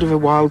wood, got rid of a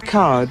wild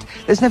card.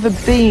 There's never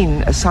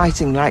been a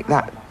sighting like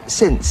that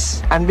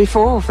since, and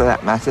before, for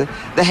that matter.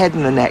 The head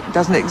and the neck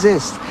doesn't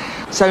exist.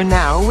 So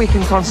now we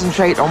can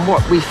concentrate on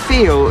what we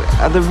feel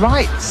are the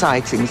right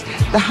sightings,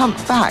 the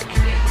humpback.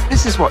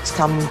 This is what's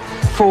come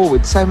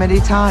forward so many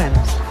times.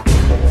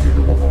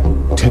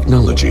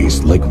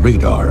 Technologies like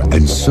radar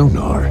and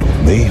sonar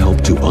may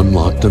help to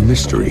unlock the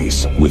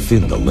mysteries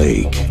within the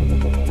lake.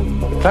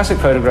 Classic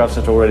photographs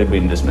had already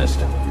been dismissed.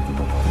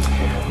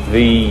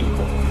 The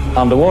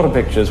underwater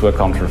pictures were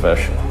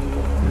controversial.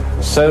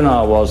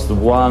 Sonar was the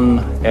one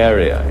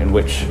area in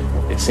which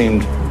it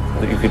seemed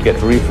that you could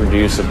get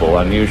reproducible,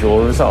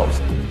 unusual results.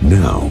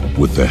 Now,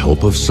 with the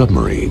help of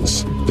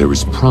submarines, there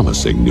is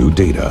promising new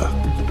data.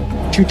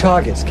 2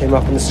 targets came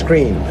up on the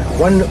screen.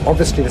 One,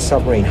 obviously the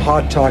submarine,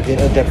 hard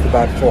target at a depth of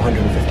about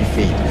 450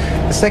 feet.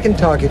 The second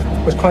target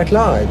was quite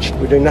large.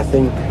 We're doing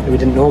nothing that we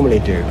didn't normally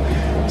do.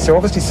 So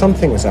obviously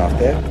something was out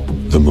there.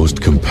 The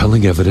most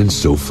compelling evidence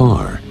so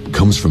far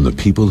comes from the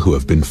people who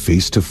have been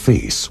face to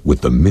face with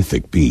the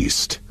mythic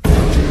beast.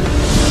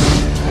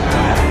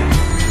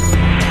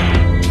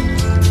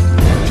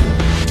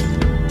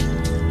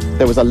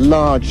 There was a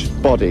large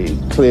body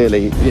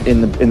clearly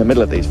in the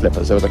middle of these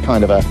flippers. There was a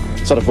kind of a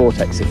sort of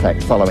vortex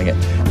effect following it.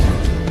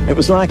 It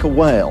was like a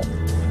whale.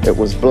 It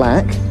was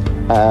black.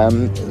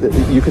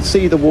 You could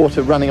see the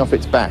water running off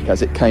its back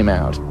as it came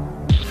out.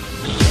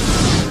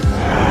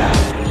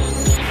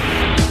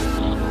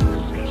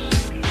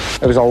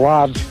 It was a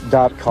large,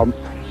 dark hump,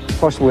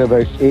 possibly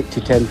about 8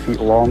 to 10 feet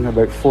long,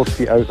 about 4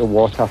 feet out of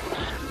water.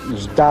 It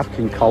was dark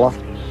in colour,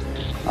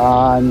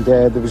 and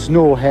there was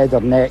no head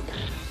or neck.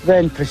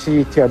 Then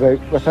proceeded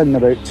to within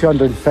about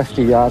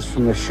 250 yards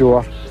from the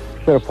shore,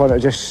 whereupon it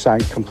just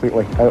sank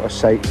completely out of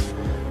sight.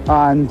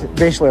 And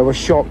basically I was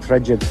shocked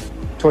rigid,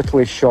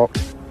 totally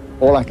shocked.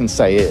 All I can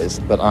say is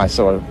that I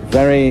saw a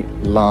very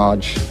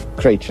large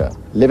creature,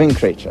 living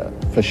creature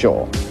for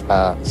sure.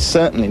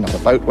 Certainly not a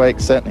boat wake,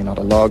 certainly not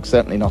a log,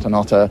 certainly not an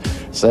otter,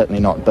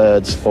 certainly not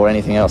birds or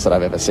anything else that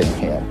I've ever seen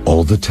here.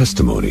 All the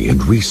testimony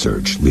and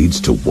research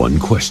leads to one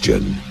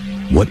question.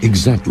 What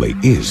exactly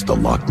is the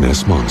Loch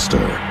Ness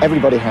Monster?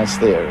 Everybody has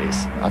theories.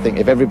 I think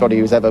if everybody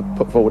who's ever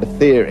put forward a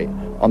theory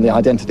on the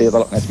identity of the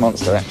Loch Ness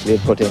Monster actually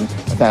had put in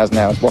 1,000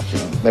 hours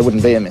watching, there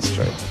wouldn't be a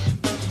mystery.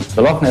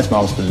 The Loch Ness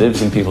Monster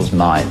lives in people's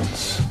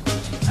minds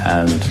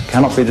and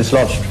cannot be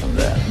dislodged from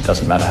there. It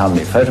doesn't matter how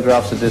many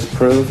photographs are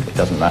disproved, it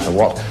doesn't matter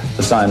what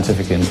the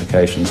scientific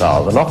implications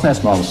are. The Loch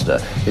Ness Monster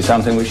is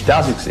something which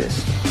does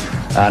exist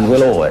and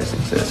will always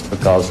exist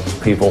because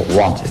people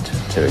want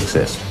it to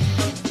exist.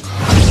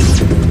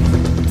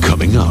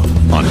 Coming up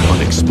on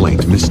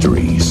Unexplained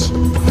Mysteries,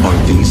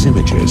 are these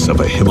images of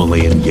a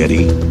Himalayan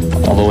Yeti?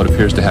 Although it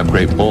appears to have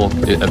great bulk,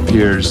 it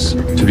appears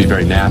to be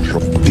very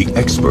natural. The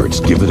experts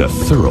give it a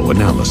thorough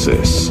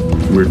analysis.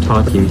 We're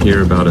talking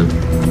here about an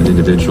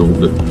individual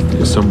that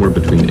is somewhere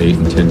between 8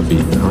 and 10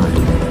 feet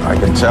high. I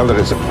can tell that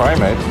it's a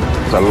primate.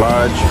 It's a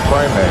large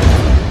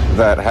primate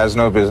that has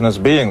no business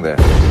being there.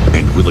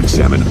 And we'll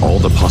examine all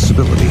the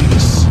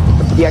possibilities.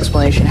 The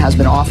explanation has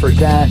been offered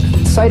that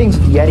sightings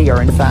of Yeti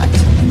are in fact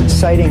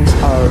sightings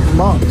of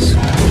monks.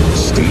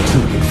 Stay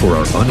tuned for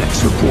our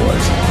Unex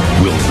report.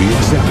 We'll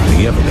re-examine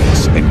the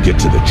evidence and get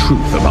to the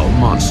truth about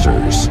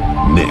monsters.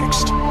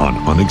 Next on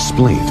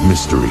Unexplained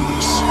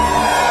Mysteries.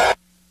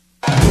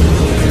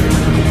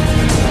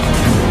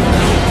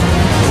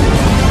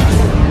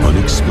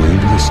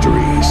 Unexplained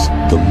Mysteries,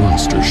 The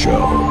Monster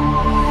Show.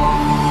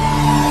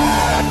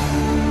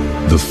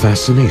 The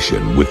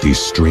fascination with these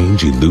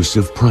strange,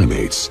 elusive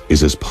primates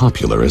is as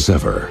popular as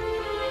ever.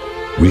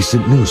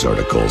 Recent news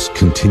articles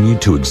continue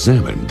to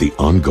examine the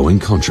ongoing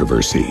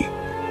controversy.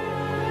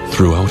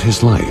 Throughout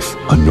his life,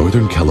 a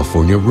Northern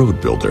California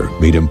road builder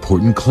made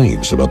important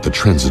claims about the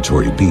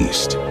transitory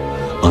beast.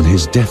 On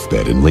his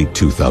deathbed in late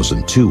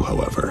 2002,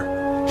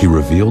 however, he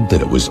revealed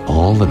that it was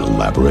all an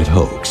elaborate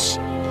hoax.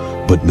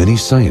 But many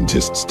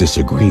scientists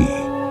disagree.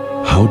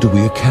 How do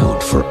we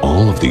account for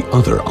all of the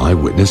other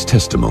eyewitness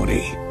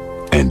testimony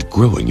and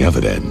growing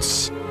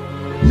evidence?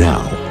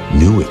 Now,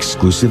 new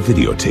exclusive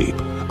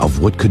videotape of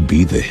what could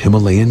be the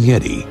Himalayan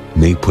Yeti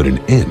may put an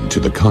end to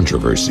the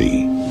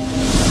controversy.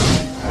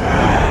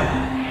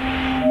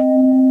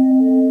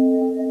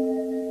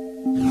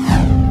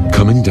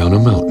 Coming down a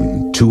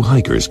mountain, two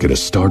hikers get a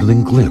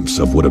startling glimpse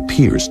of what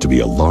appears to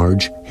be a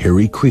large,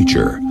 hairy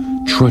creature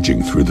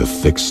trudging through the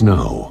thick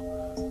snow.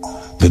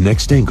 The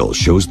next angle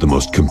shows the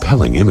most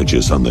compelling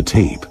images on the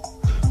tape.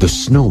 The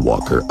snow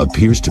walker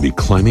appears to be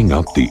climbing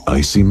up the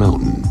icy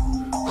mountain.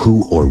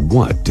 Who or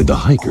what did the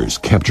hikers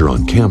capture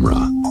on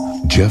camera?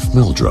 Jeff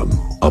Meldrum,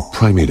 a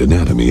primate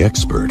anatomy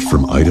expert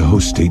from Idaho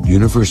State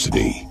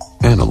University,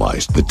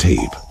 analyzed the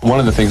tape. One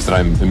of the things that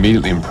I'm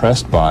immediately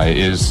impressed by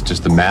is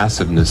just the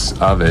massiveness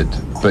of it,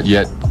 but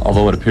yet,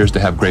 although it appears to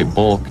have great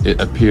bulk, it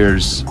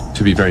appears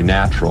to be very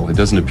natural. It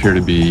doesn't appear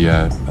to be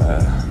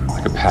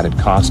like a padded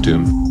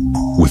costume.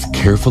 With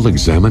careful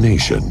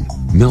examination,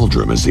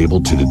 Meldrum is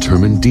able to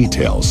determine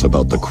details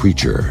about the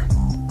creature.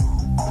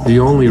 The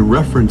only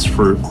reference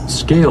for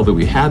scale that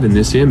we have in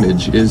this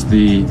image is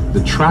the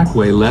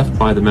trackway left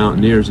by the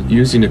mountaineers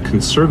using a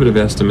conservative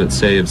estimate,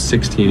 say, of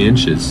 16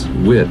 inches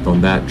width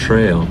on that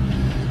trail.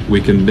 We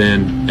can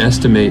then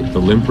estimate the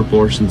limb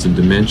proportions and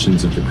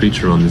dimensions of the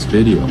creature on this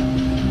video.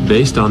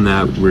 Based on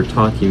that, we're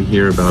talking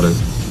here about an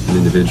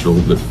individual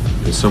that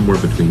is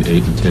somewhere between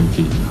 8 and 10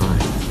 feet high.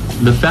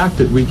 The fact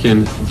that we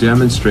can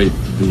demonstrate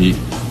the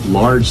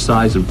large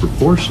size and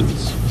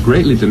proportions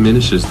greatly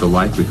diminishes the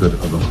likelihood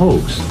of a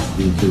hoax,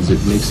 because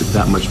it makes it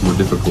that much more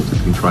difficult to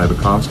contrive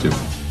a costume.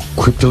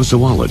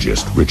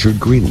 Cryptozoologist Richard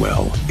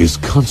Greenwell is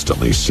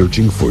constantly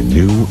searching for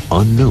new,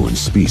 unknown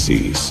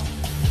species.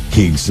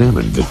 He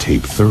examined the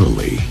tape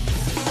thoroughly.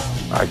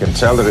 I can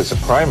tell that it's a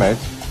primate.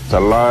 It's a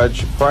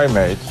large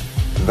primate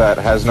that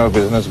has no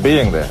business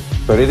being there,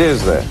 but it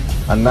is there.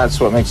 And that's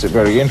what makes it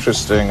very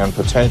interesting and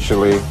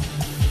potentially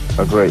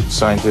a great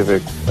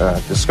scientific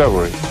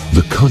discovery.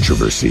 The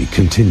controversy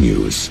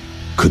continues.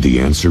 Could the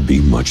answer be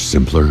much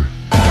simpler?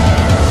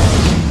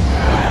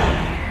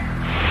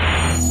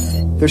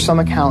 There's some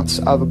accounts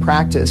of a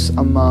practice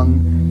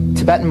among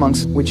Tibetan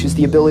monks, which is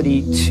the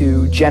ability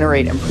to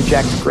generate and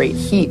project great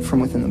heat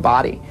from within the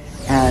body.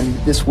 And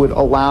this would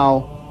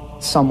allow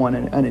someone,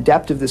 an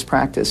adept of this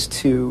practice,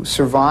 to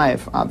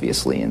survive,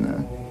 obviously, in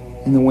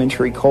the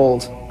wintry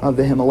cold of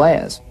the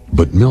Himalayas.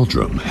 But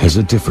Meldrum has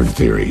a different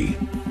theory.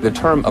 The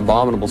term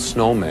abominable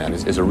snowman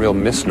is a real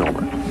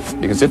misnomer,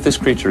 because if this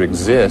creature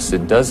exists,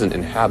 it doesn't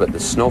inhabit the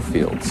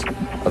snowfields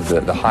of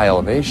the high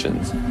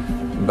elevations,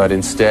 but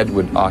instead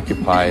would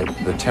occupy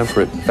the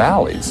temperate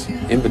valleys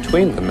in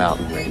between the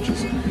mountain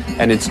ranges.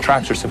 And its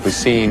tracks are simply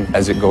seen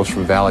as it goes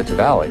from valley to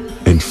valley.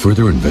 And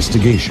further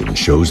investigation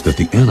shows that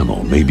the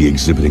animal may be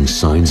exhibiting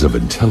signs of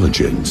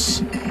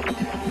intelligence.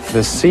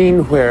 The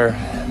scene where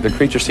the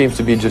creature seems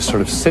to be just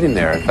sort of sitting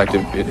there, in fact,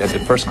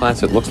 at first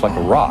glance it looks like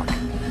a rock.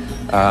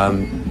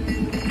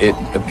 It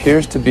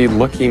appears to be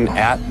looking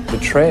at the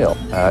trail.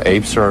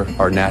 Apes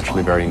are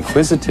naturally very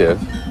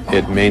inquisitive.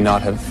 It may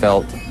not have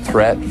felt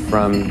threat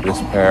from this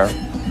pair,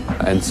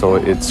 and so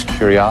its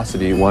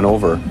curiosity won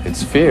over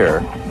its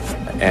fear,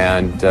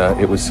 and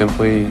it was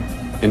simply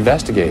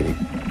investigating.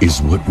 Is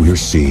what we're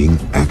seeing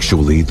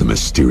actually the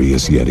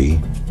mysterious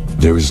Yeti?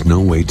 There is no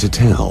way to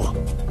tell,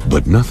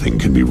 but nothing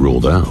can be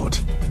ruled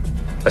out.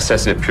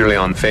 Assessing it purely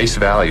on face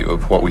value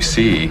of what we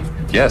see,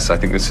 yes, I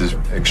think this is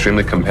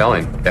extremely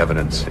compelling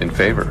evidence in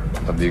favor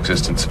of the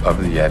existence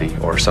of the Yeti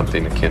or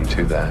something akin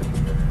to that.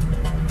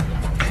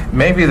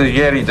 Maybe the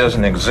Yeti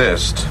doesn't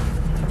exist,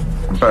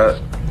 but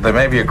there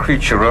may be a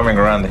creature roaming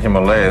around the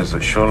Himalayas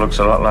that sure looks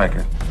a lot like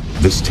it.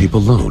 This tape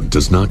alone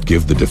does not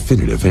give the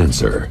definitive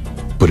answer,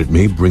 but it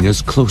may bring us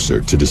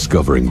closer to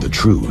discovering the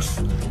truth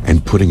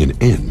and putting an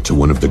end to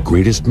one of the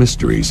greatest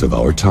mysteries of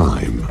our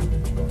time.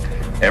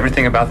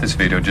 Everything about this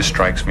video just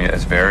strikes me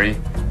as very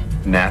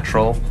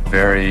natural,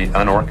 very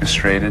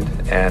unorchestrated,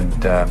 and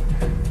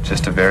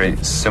just a very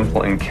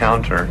simple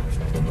encounter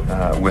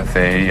with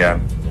a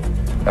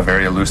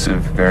very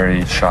elusive,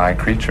 very shy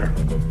creature.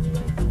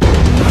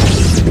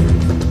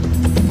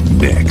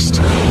 Next,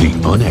 the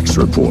Unex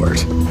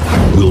Report.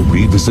 We'll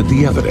revisit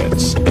the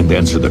evidence and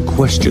answer the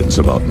questions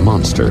about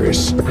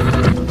monsters.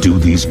 Do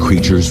these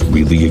creatures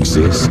really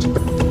exist?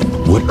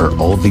 What are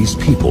all these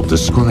people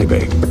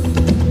describing?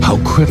 How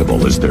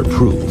credible is their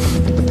proof?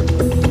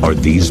 Are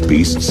these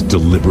beasts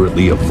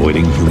deliberately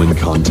avoiding human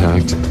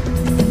contact?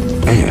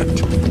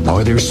 And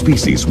are there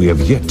species we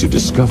have yet to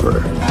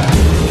discover?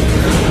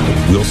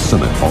 We'll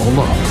sum it all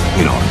up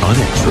in our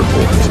Unex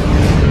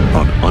Report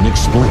on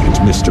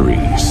Unexplained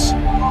Mysteries.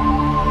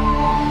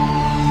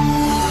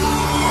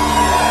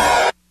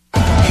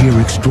 Hear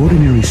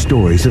extraordinary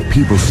stories of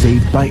people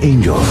saved by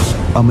angels.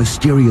 A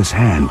mysterious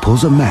hand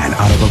pulls a man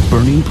out of a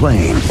burning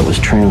plane. It was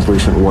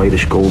translucent,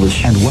 whitish,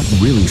 goldish. And what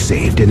really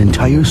saved an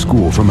entire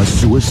school from a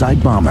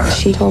suicide bomber.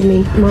 She told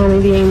me, Mommy,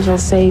 the angel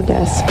saved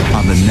us.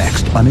 On the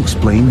next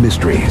Unexplained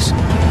Mysteries,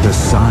 the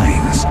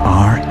signs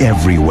are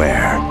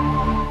everywhere.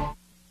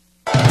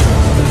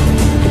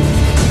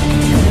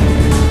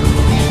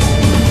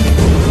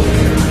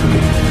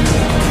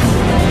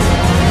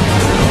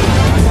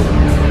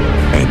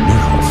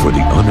 For the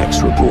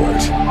Unex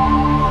Report.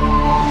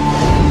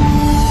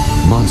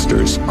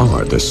 Monsters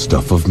are the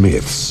stuff of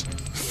myths,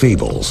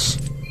 fables,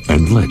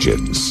 and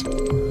legends.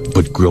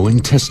 But growing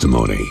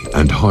testimony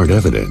and hard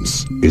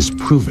evidence is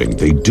proving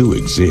they do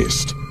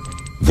exist.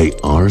 They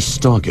are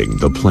stalking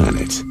the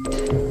planet.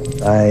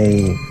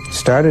 I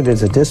started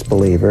as a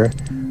disbeliever.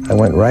 I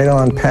went right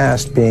on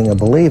past being a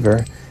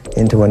believer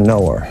into a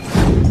knower.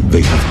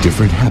 They have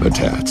different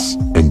habitats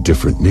and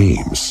different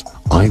names.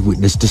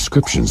 Eyewitness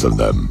descriptions of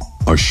them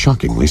are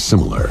shockingly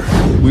similar.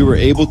 We were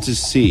able to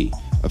see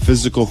a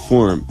physical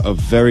form of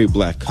very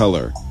black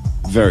color,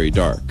 very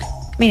dark.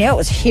 I mean, it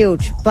was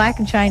huge, black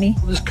and shiny.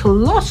 This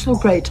colossal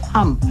great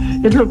hump.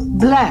 It looked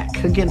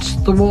black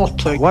against the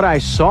water. What I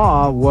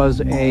saw was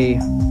about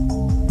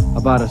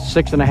a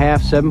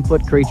 6.5, 7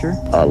 foot creature.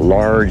 A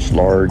large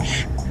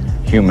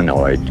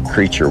humanoid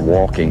creature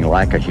walking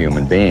like a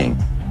human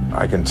being.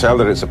 I can tell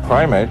that it's a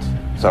primate.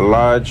 It's a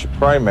large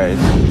primate.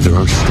 There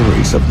are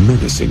stories of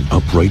menacing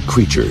upright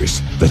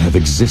creatures that have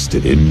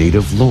existed in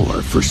native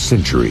lore for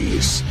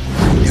centuries.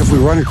 If we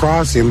run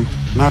across him,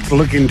 not to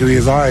look into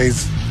his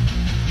eyes,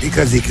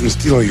 because he can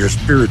steal your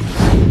spirit.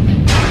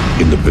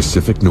 In the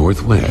Pacific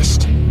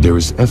Northwest, there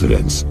is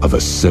evidence of a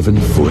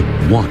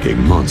 7-foot walking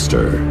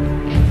monster.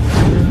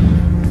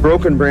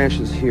 Broken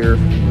branches here,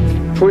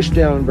 pushed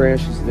down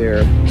branches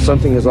there.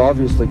 Something has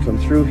obviously come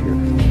through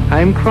here.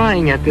 I'm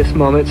crying at this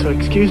moment, so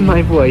excuse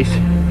my voice.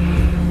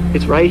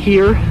 It's right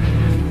here.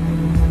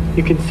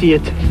 You can see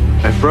it.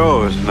 I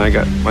froze and I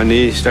got my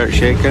knees start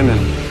shaking, and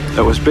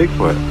that was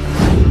Bigfoot.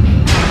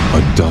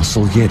 A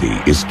docile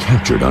Yeti is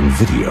captured on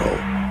video,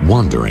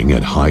 wandering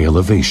at high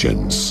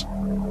elevations.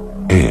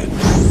 And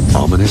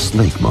ominous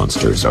lake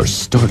monsters are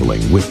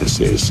startling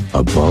witnesses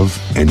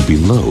above and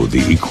below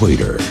the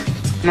equator.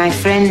 My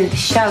friend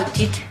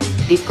shouted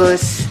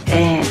because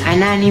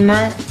an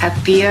animal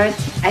appeared.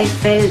 I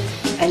felt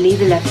a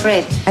little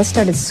afraid. I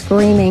started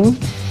screaming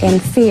in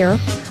fear.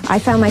 I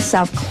found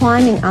myself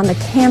climbing on the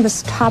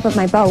canvas top of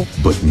my boat.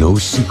 But no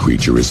sea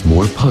creature is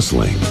more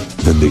puzzling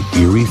than the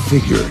eerie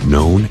figure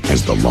known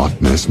as the Loch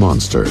Ness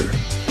Monster.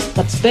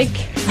 That's big.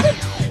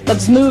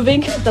 That's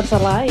moving. That's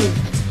alive.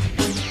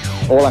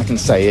 All I can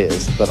say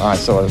is that I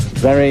saw a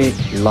very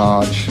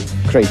large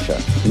creature,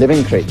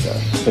 living creature,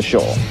 for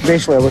sure.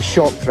 Basically, I was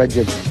shocked,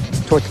 frigid,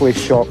 totally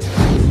shocked.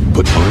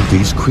 But are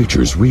these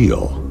creatures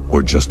real,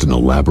 or just an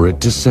elaborate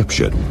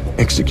deception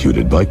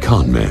executed by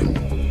con men?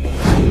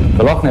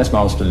 The Loch Ness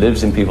Monster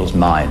lives in people's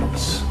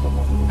minds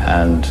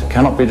and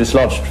cannot be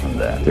dislodged from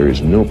there. There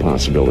is no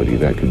possibility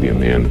that could be a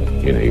man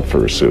in a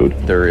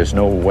fursuit. There is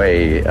no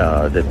way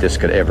that this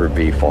could ever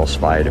be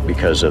falsified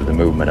because of the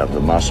movement of the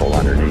muscle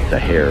underneath the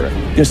hair.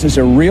 This is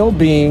a real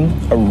being,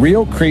 a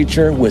real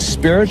creature with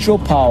spiritual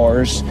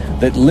powers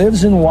that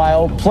lives in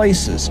wild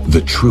places. The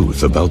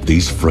truth about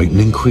these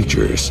frightening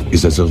creatures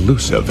is as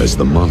elusive as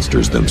the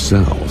monsters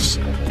themselves.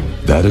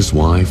 That is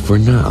why, for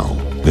now,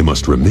 they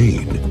must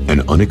remain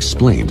an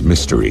unexplained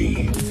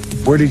mystery.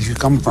 Where did you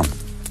come from?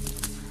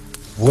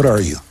 What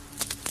are you?